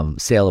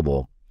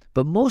 saleable.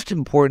 But most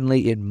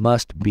importantly, it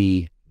must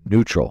be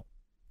neutral.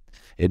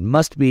 It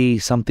must be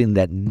something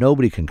that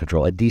nobody can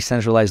control, a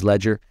decentralized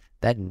ledger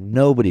that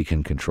nobody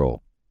can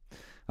control.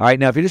 All right,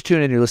 now if you're just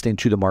tuning in, you're listening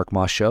to The Mark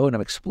Moss Show, and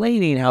I'm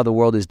explaining how the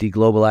world is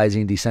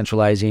deglobalizing,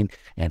 decentralizing,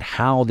 and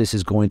how this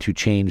is going to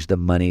change the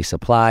money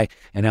supply,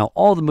 and how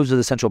all the moves of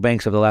the central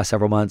banks over the last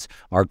several months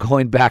are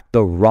going back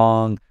the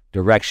wrong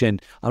direction.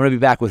 I'm going to be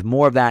back with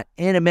more of that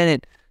in a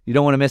minute. You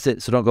don't want to miss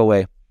it, so don't go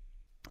away.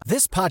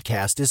 This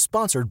podcast is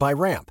sponsored by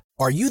Ramp.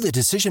 Are you the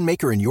decision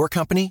maker in your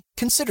company?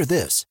 Consider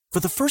this.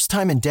 For the first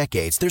time in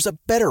decades, there's a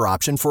better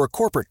option for a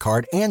corporate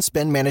card and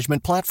spend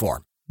management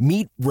platform.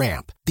 Meet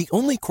Ramp, the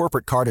only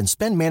corporate card and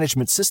spend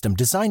management system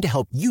designed to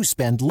help you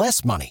spend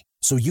less money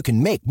so you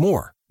can make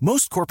more.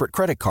 Most corporate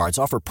credit cards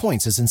offer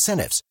points as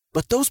incentives,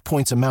 but those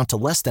points amount to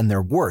less than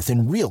their worth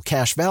in real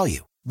cash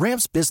value.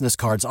 Ramp's business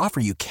cards offer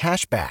you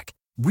cash back,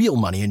 real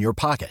money in your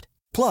pocket.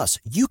 Plus,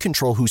 you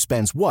control who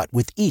spends what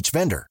with each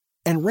vendor.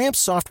 And Ramp's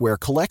software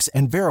collects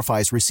and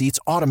verifies receipts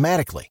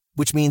automatically,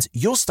 which means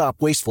you'll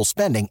stop wasteful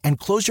spending and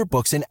close your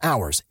books in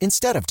hours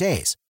instead of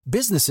days.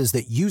 Businesses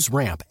that use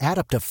Ramp add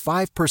up to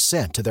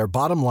 5% to their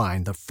bottom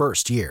line the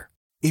first year.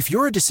 If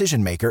you're a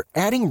decision maker,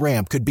 adding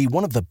Ramp could be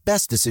one of the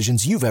best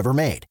decisions you've ever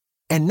made.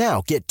 And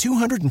now get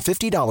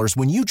 $250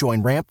 when you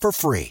join Ramp for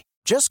free.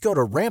 Just go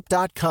to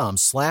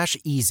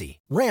ramp.com/easy.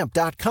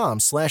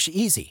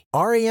 Ramp.com/easy.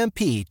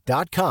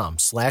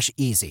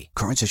 RAMP.com/easy.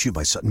 Cards issued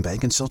by Sutton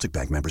Bank and Celtic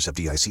Bank, members of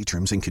FDIC.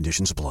 Terms and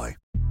conditions apply.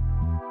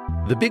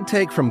 The Big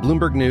Take from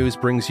Bloomberg News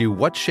brings you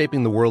what's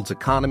shaping the world's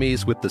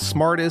economies with the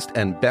smartest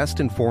and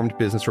best-informed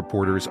business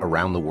reporters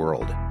around the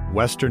world.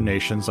 Western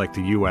nations like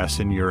the U.S.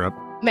 and Europe.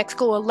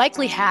 Mexico will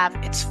likely have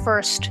its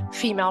first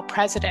female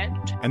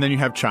president. And then you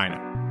have China.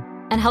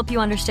 And help you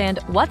understand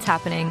what's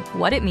happening,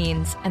 what it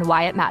means, and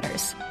why it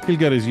matters. He'll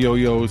get his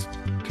yo-yos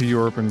to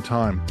Europe in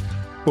time.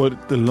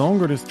 But the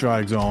longer this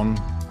drags on,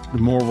 the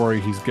more worry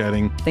he's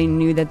getting. They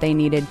knew that they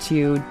needed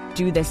to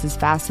do this as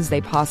fast as they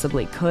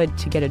possibly could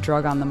to get a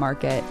drug on the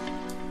market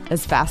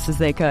as fast as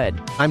they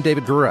could. I'm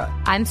David Gura.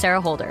 I'm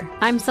Sarah Holder.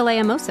 I'm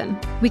Saleha Mohsen.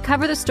 We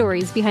cover the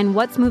stories behind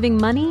what's moving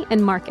money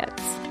and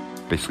markets.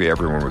 Basically,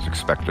 everyone was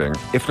expecting,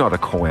 if not a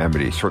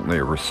calamity, certainly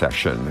a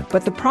recession.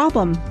 But the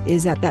problem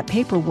is that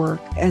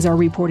paperwork, as our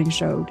reporting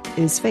showed,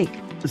 is fake.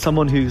 As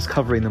someone who's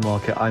covering the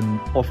market,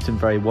 I'm often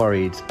very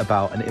worried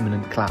about an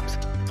imminent collapse.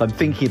 So I'm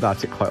thinking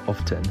about it quite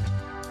often.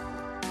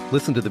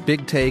 Listen to The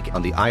Big Take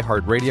on the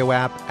iHeartRadio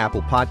app,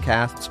 Apple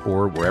Podcasts,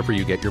 or wherever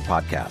you get your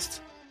podcasts.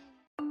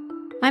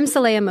 I'm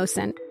Saleha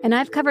Mohsen, and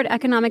I've covered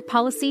economic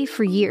policy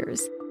for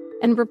years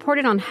and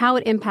reported on how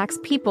it impacts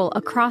people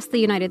across the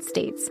United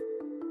States.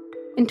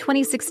 In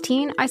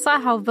 2016, I saw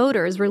how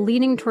voters were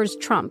leaning towards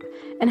Trump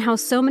and how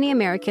so many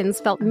Americans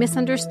felt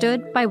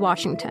misunderstood by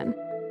Washington.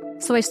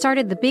 So I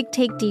started The Big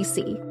Take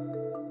DC.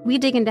 We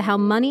dig into how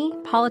money,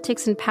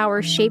 politics, and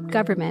power shape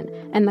government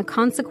and the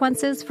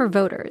consequences for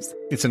voters.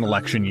 It's an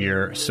election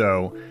year,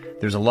 so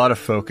there's a lot of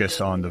focus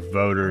on the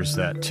voters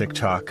that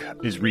TikTok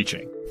is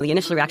reaching. The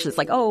initial reaction is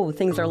like, oh,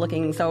 things are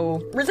looking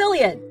so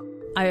resilient.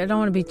 I don't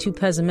want to be too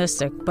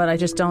pessimistic, but I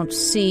just don't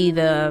see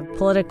the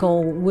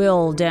political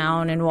will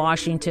down in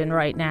Washington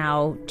right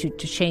now to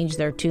change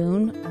their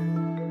tune.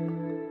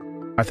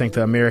 I think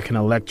the American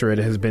electorate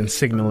has been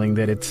signaling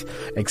that it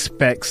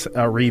expects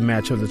a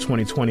rematch of the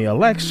 2020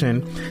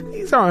 election.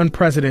 These are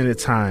unprecedented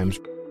times.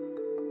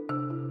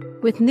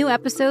 With new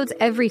episodes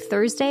every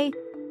Thursday,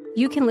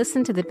 you can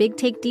listen to The Big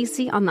Take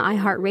DC on the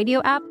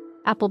iHeartRadio app,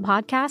 Apple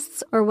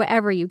Podcasts, or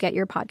wherever you get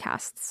your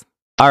podcasts.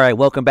 All right,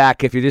 welcome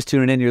back. If you're just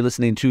tuning in, you're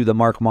listening to The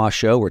Mark Moss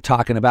Show. We're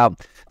talking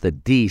about the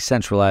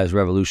decentralized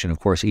revolution, of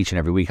course, each and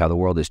every week, how the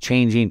world is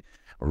changing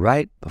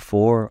right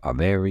before our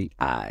very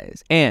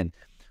eyes. And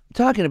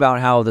we're talking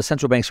about how the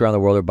central banks around the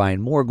world are buying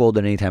more gold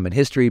than any time in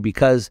history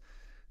because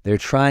they're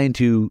trying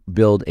to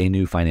build a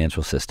new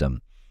financial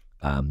system.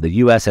 The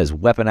U.S. has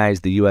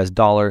weaponized the U.S.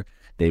 dollar.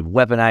 They've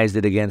weaponized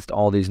it against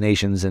all these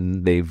nations,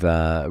 and they've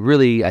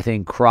really, I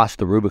think, crossed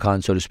the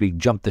Rubicon, so to speak,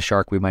 jumped the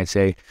shark, we might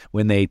say,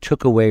 when they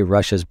took away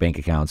Russia's bank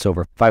accounts.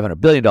 Over $500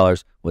 billion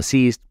was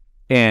seized,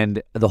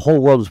 and the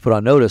whole world was put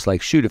on notice,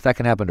 like, shoot, if that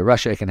can happen to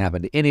Russia, it can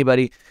happen to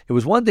anybody. It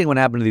was one thing when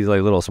it happened to these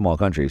like little small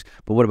countries,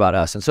 but what about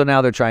us? And so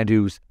now they're trying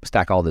to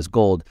stack all this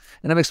gold.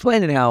 And I'm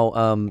explaining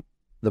how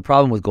the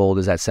problem with gold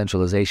is that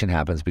centralization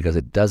happens because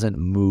it doesn't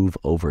move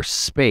over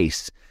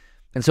space.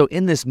 And so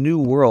in this new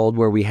world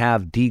where we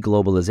have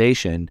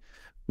deglobalization,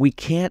 we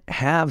can't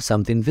have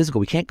something physical.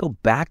 We can't go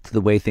back to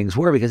the way things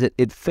were because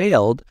it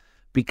failed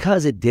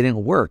because it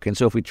didn't work. And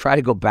so if we try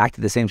to go back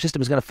to the same system,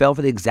 it's going to fail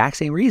for the exact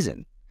same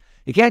reason.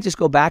 You can't just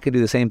go back and do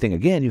the same thing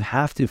again. You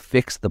have to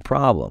fix the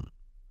problem.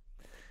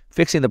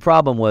 Fixing the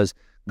problem was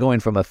going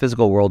from a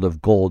physical world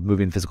of gold,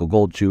 moving physical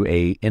gold, to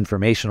a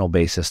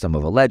informational-based system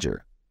of a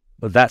ledger.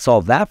 But that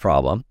solved that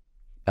problem.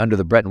 Under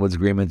the Bretton Woods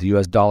Agreement, the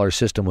U.S. dollar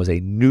system was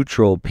a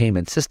neutral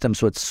payment system,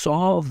 so it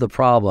solved the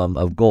problem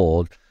of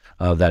gold,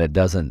 that it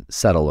doesn't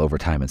settle over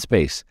time and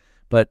space.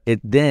 But it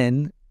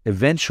then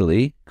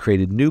eventually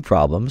created new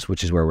problems,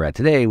 which is where we're at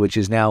today, which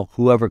is now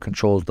whoever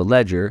controls the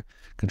ledger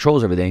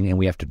controls everything, and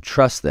we have to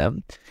trust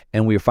them.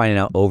 And we're finding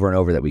out over and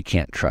over that we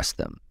can't trust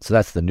them. So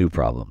that's the new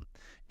problem.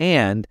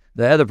 And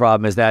the other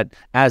problem is that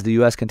as the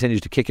U.S.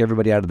 continues to kick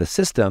everybody out of the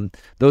system,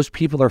 those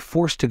people are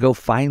forced to go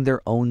find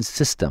their own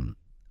system,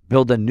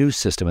 build a new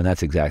system, and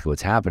that's exactly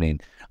what's happening.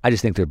 I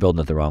just think they're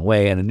building it the wrong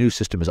way, and a new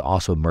system is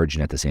also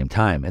emerging at the same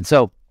time. And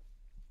so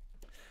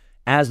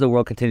as the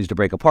world continues to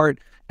break apart,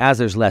 as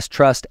there's less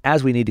trust,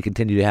 as we need to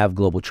continue to have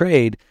global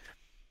trade,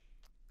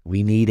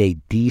 we need a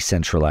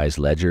decentralized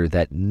ledger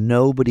that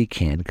nobody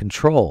can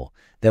control,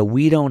 that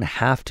we don't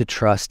have to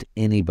trust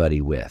anybody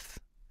with.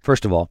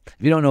 First of all, if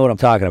you don't know what I'm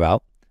talking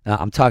about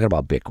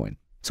Bitcoin.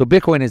 So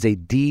Bitcoin is a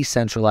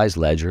decentralized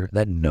ledger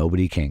that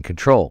nobody can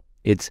control.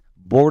 It's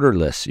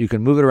borderless. You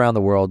can move it around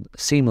the world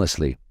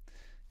seamlessly,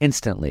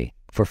 instantly,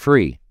 for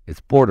free.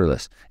 It's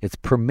borderless. It's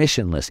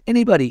permissionless.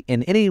 Anybody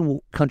in any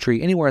country,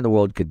 anywhere in the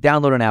world could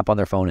download an app on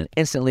their phone and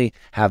instantly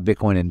have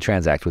Bitcoin and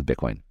transact with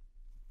Bitcoin.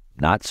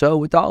 Not so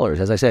with dollars.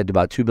 As I said,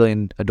 about 2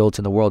 billion adults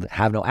in the world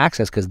have no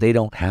access because they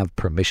don't have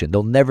permission.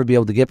 They'll never be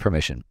able to get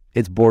permission.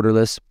 It's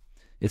borderless,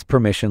 it's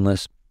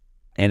permissionless,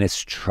 and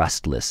it's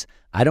trustless.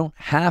 I don't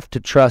have to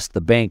trust the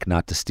bank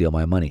not to steal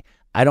my money.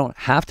 I don't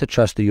have to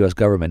trust the U.S.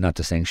 government not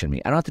to sanction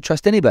me. I don't have to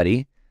trust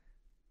anybody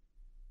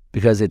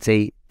because it's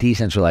a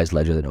decentralized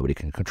ledger that nobody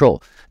can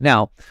control.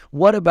 Now,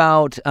 what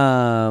about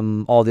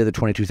all the other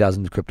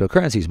 22,000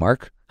 cryptocurrencies,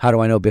 Mark? How do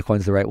I know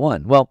Bitcoin's the right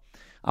one? Well,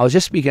 I was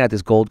just speaking at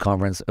this gold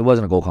conference. It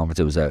wasn't a gold conference.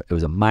 It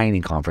was a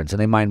mining conference, and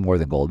they mine more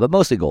than gold, but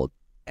mostly gold.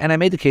 And I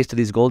made the case to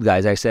these gold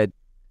guys. I said,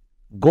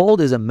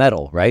 gold is a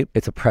metal, right?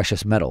 It's a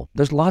precious metal.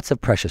 There's lots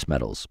of precious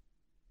metals.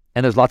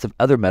 And there's lots of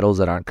other metals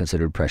that aren't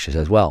considered precious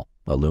as well.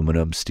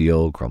 Aluminum,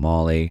 steel,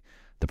 chromoly.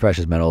 The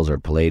precious metals are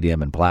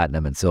palladium and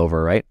platinum and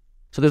silver, right?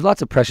 So there's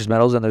lots of precious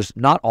metals, and there's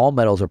not all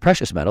metals are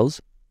precious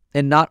metals,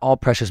 and not all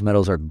precious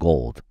metals are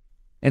gold.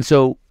 And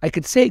so I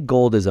could say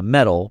gold is a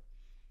metal,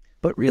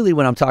 but really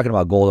when I'm talking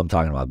about gold, I'm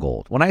talking about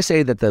gold. When I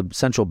say that the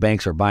central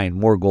banks are buying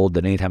more gold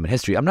than any time in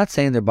history, I'm not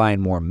saying they're buying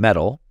more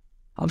metal.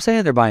 I'm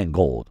saying they're buying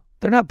gold.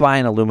 They're not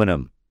buying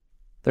aluminum.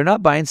 They're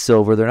not buying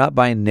silver. They're not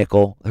buying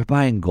nickel. They're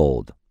buying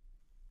gold.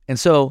 And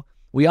so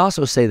we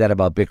also say that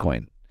about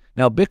Bitcoin.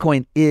 Now,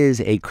 Bitcoin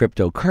is a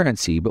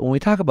cryptocurrency, but when we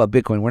talk about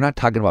Bitcoin, we're not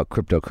talking about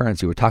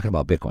cryptocurrency. We're talking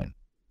about Bitcoin.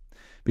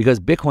 Because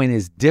Bitcoin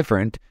is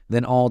different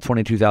than all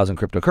 22,000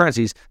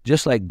 cryptocurrencies,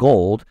 just like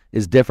gold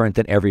is different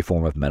than every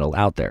form of metal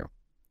out there.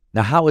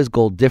 Now, how is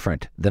gold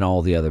different than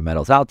all the other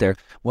metals out there?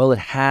 Well, it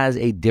has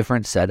a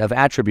different set of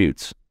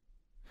attributes.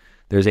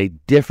 There's a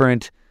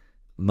different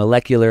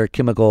molecular,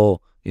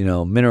 chemical,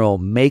 mineral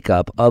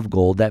makeup of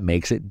gold that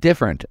makes it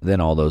different than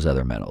all those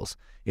other metals.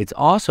 It's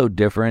also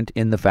different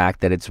in the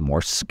fact that it's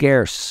more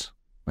scarce,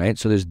 right?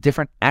 So there's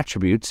different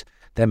attributes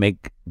that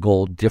make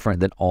gold different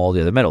than all the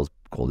other metals.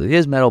 Gold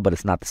is metal, but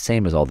it's not the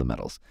same as all the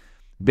metals.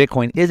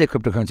 Bitcoin is a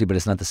cryptocurrency, but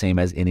it's not the same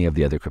as any of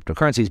the other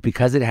cryptocurrencies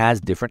because it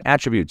has different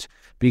attributes,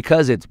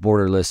 because it's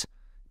borderless,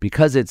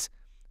 because it's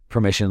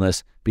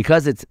permissionless,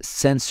 because it's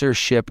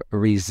censorship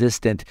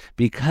resistant,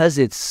 because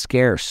it's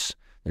scarce.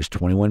 There's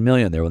 21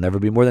 million. There will never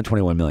be more than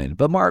 21 million.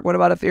 But Mark, what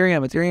about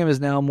Ethereum? Ethereum is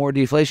now more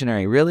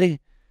deflationary. Really?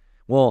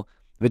 Well,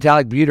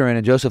 Vitalik Buterin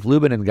and Joseph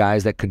Lubin and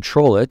guys that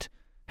control it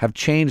have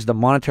changed the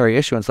monetary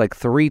issuance like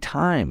 3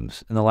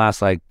 times in the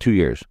last 2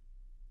 years.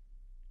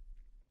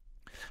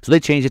 So they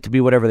change it to be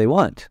whatever they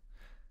want.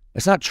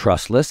 It's not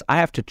trustless. I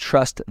have to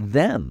trust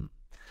them.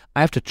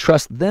 I have to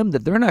trust them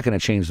that they're not going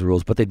to change the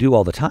rules, but they do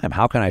all the time.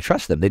 How can I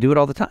trust them? They do it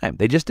all the time.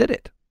 They just did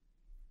it.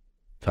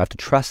 So I have to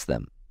trust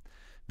them.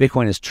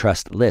 Bitcoin is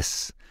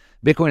trustless.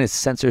 Bitcoin is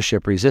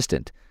censorship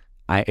resistant.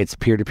 It's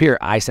peer-to-peer.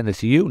 I send it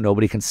to you.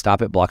 Nobody can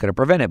stop it, block it, or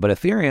prevent it. But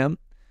Ethereum,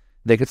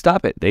 they could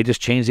stop it. They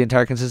just changed the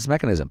entire consensus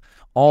mechanism.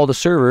 All the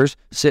servers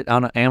sit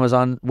on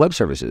Amazon Web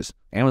Services.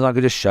 Amazon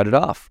could just shut it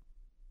off.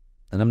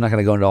 And I'm not going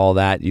to go into all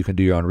that. You can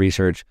do your own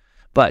research.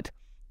 But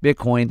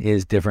Bitcoin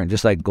is different,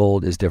 just like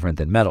gold is different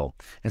than metal.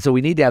 And so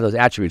we need to have those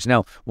attributes.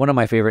 Now, one of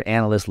my favorite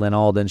analysts, Lynn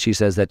Alden, she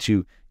says that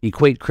to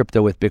equate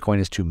crypto with Bitcoin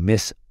is to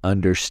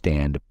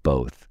misunderstand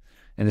both.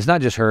 And it's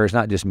not just her, it's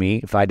not just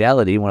me.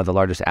 Fidelity, one of the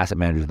largest asset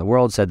managers in the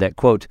world, said that,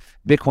 quote,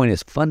 Bitcoin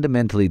is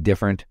fundamentally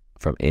different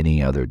from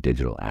any other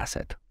digital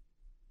asset.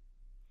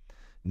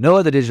 No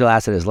other digital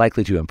asset is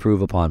likely to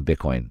improve upon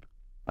Bitcoin.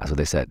 That's what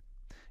they said.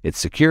 It's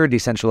secure,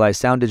 decentralized,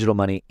 sound digital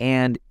money,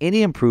 and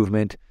any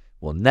improvement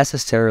will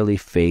necessarily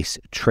face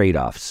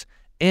trade-offs.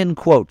 End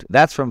quote.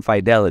 That's from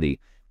Fidelity.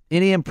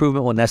 Any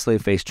improvement will necessarily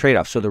face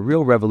trade-offs. So the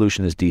real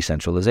revolution is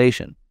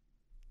decentralization.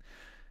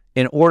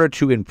 In order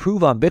to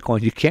improve on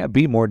Bitcoin, you can't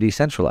be more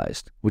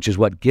decentralized, which is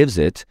what gives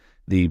it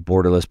the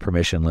borderless,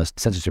 permissionless,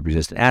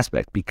 censorship-resistant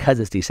aspect, because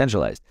it's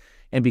decentralized.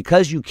 And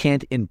because you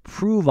can't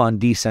improve on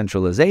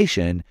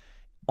decentralization,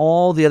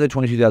 all the other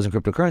 22,000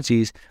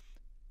 cryptocurrencies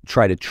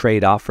try to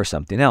trade off for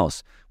something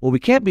else. Well, we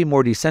can't be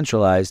more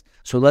decentralized,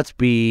 so let's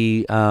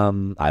be,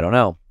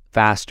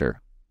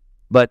 faster.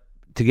 But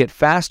to get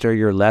faster,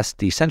 you're less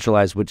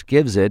decentralized, which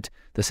gives it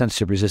the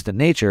censorship-resistant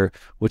nature,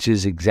 which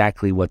is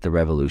exactly what the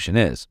revolution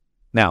is.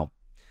 Now,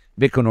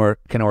 Bitcoin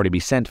can already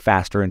be sent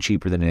faster and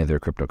cheaper than any other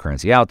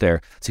cryptocurrency out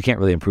there, so you can't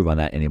really improve on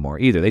that anymore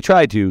either. They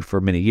tried to for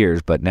many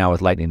years, but now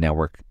with Lightning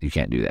Network, you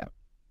can't do that.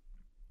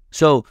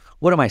 So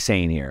what am I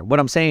saying here? What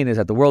I'm saying is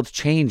that the world's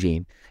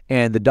changing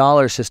and the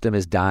dollar system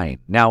is dying.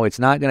 Now, it's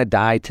not going to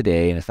die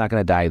today and it's not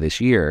going to die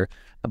this year,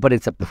 but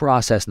it's a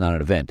process, not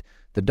an event.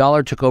 The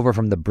dollar took over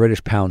from the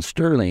British pound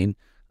sterling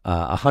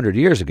 100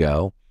 years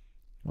ago,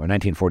 or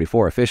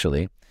 1944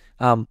 officially,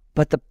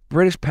 but the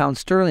British pound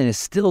sterling is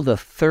still the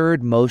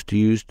third most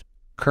used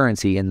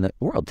currency in the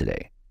world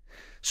today.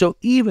 So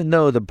even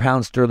though the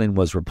pound sterling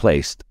was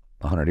replaced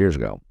 100 years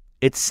ago,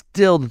 it's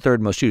still the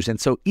third most used. And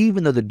so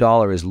even though the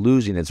dollar is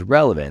losing its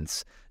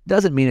relevance,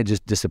 doesn't mean it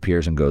just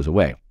disappears and goes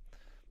away.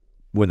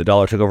 When the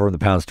dollar took over from the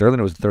pound sterling,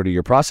 it was a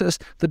 30-year process.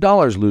 The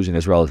dollar is losing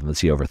its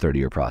relevancy over a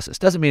 30-year process.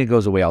 Doesn't mean it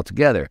goes away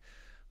altogether.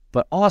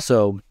 But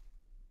also,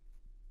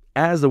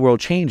 as the world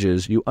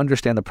changes, you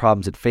understand the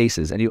problems it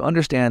faces, and you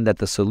understand that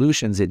the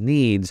solutions it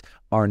needs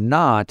are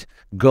not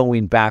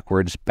going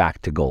backwards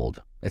back to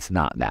gold. It's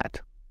not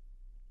that.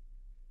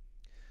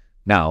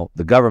 Now,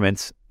 the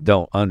governments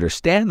don't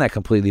understand that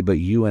completely, but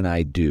you and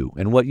I do.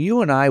 And what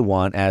you and I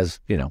want as,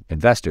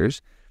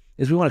 investors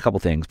is we want a couple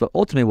things, but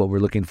ultimately what we're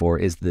looking for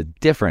is the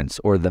difference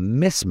or the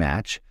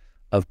mismatch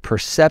of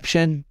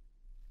perception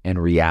and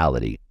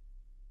reality.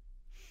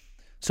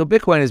 So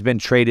Bitcoin has been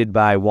traded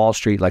by Wall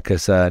Street like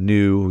this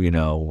new,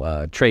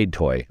 trade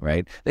toy,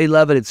 right? They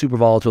love it. It's super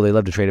volatile. They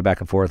love to trade it back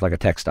and forth like a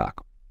tech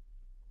stock.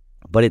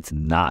 But it's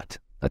not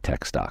a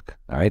tech stock,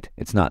 all right?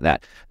 It's not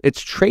that.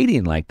 It's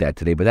trading like that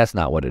today, but that's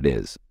not what it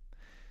is.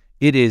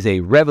 It is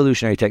a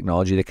revolutionary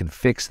technology that can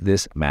fix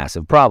this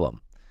massive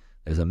problem.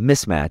 There's a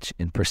mismatch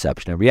in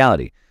perception and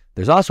reality.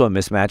 There's also a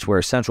mismatch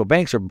where central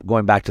banks are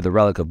going back to the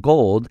relic of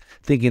gold,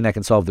 thinking that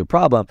can solve their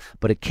problem,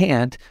 but it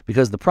can't,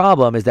 because the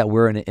problem is that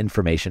we're in an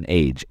information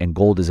age and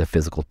gold is a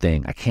physical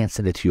thing. I can't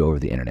send it to you over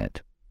the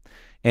internet.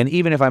 And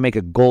even if I make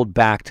a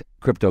gold-backed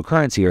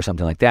cryptocurrency or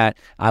something like that,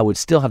 I would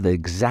still have the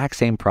exact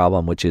same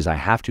problem, which is I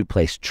have to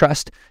place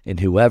trust in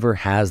whoever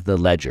has the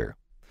ledger.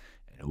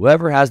 And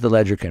whoever has the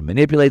ledger can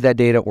manipulate that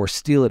data or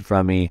steal it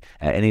from me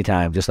at any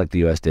time, just like the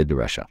U.S. did to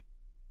Russia.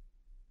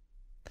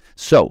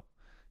 So,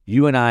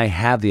 you and I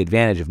have the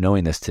advantage of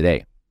knowing this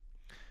today.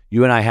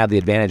 You and I have the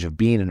advantage of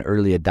being an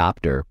early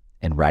adopter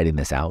and writing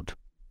this out.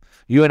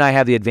 You and I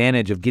have the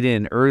advantage of getting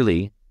in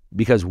early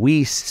because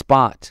we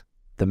spot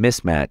the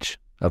mismatch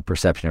of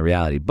perception and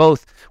reality,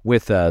 both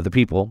with the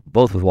people,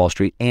 both with Wall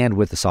Street and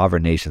with the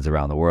sovereign nations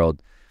around the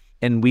world.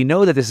 And we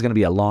know that this is going to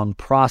be a long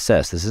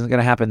process. This isn't going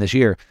to happen this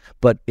year,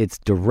 but it's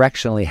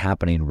directionally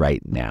happening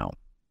right now.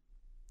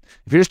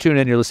 If you're just tuning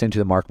in, you're listening to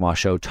The Mark Moss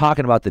Show,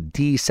 talking about the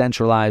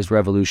decentralized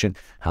revolution,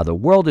 how the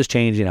world is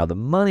changing, how the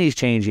money is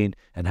changing,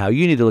 and how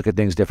you need to look at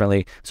things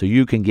differently so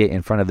you can get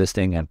in front of this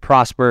thing and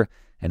prosper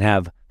and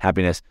have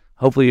happiness.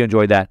 Hopefully you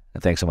enjoyed that,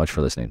 and thanks so much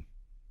for listening.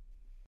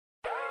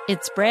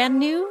 It's brand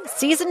new,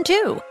 Season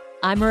 2.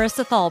 I'm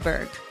Marissa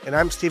Thalberg. And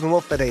I'm Stephen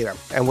Wolf Pereira,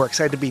 and we're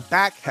excited to be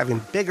back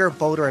having bigger,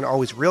 bolder, and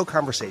always real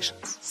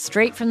conversations.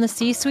 Straight from the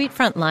C-suite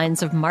front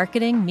lines of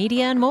marketing,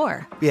 media, and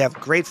more. We have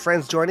great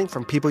friends joining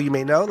from people you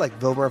may know,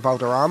 like Wilmer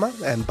Valderrama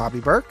and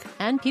Bobby Burke.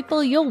 And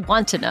people you'll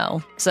want to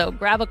know. So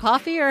grab a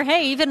coffee or,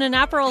 hey, even an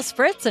Aperol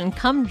Spritz and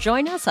come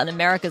join us on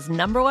America's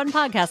 #1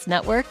 podcast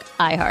network,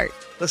 iHeart.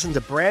 Listen to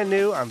brand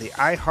new on the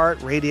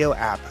iHeart Radio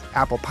app,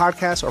 Apple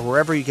Podcasts, or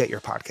wherever you get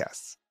your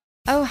podcasts.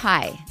 Oh,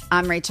 hi,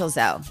 I'm Rachel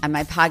Zoe, and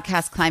my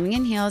podcast, Climbing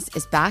in Heels,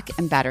 is back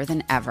and better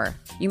than ever.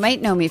 You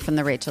might know me from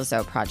the Rachel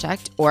Zoe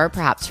Project, or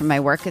perhaps from my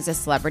work as a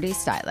celebrity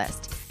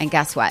stylist. And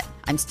guess what?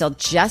 I'm still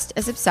just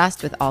as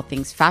obsessed with all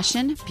things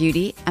fashion,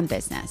 beauty, and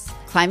business.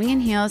 Climbing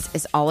in Heels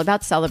is all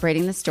about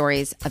celebrating the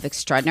stories of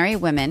extraordinary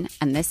women,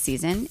 and this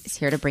season is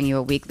here to bring you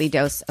a weekly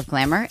dose of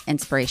glamour,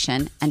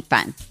 inspiration, and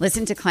fun.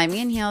 Listen to Climbing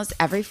in Heels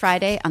every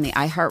Friday on the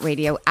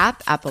iHeartRadio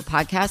app, Apple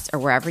Podcasts, or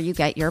wherever you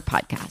get your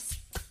podcasts.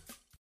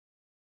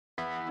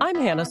 I'm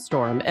Hannah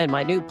Storm, and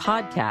my new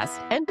podcast,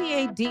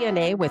 NBA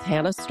DNA with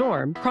Hannah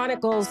Storm,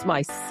 chronicles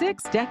my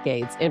 6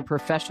 decades in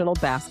professional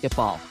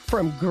basketball.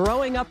 From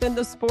growing up in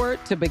the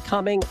sport to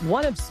becoming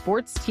one of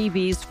sports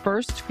TV's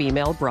first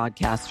female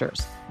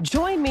broadcasters.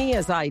 Join me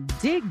as I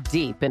dig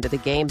deep into the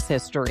game's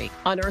history,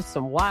 unearth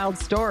some wild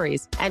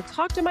stories, and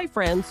talk to my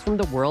friends from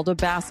the world of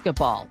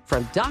basketball,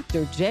 from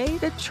Dr. J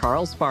to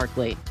Charles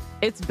Barkley.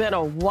 It's been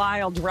a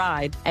wild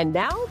ride, and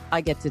now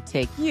I get to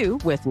take you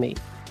with me.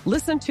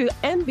 Listen to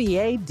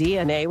NBA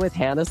DNA with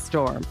Hannah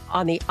Storm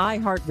on the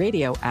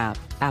iHeartRadio app,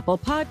 Apple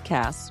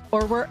Podcasts,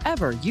 or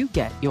wherever you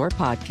get your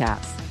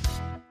podcasts.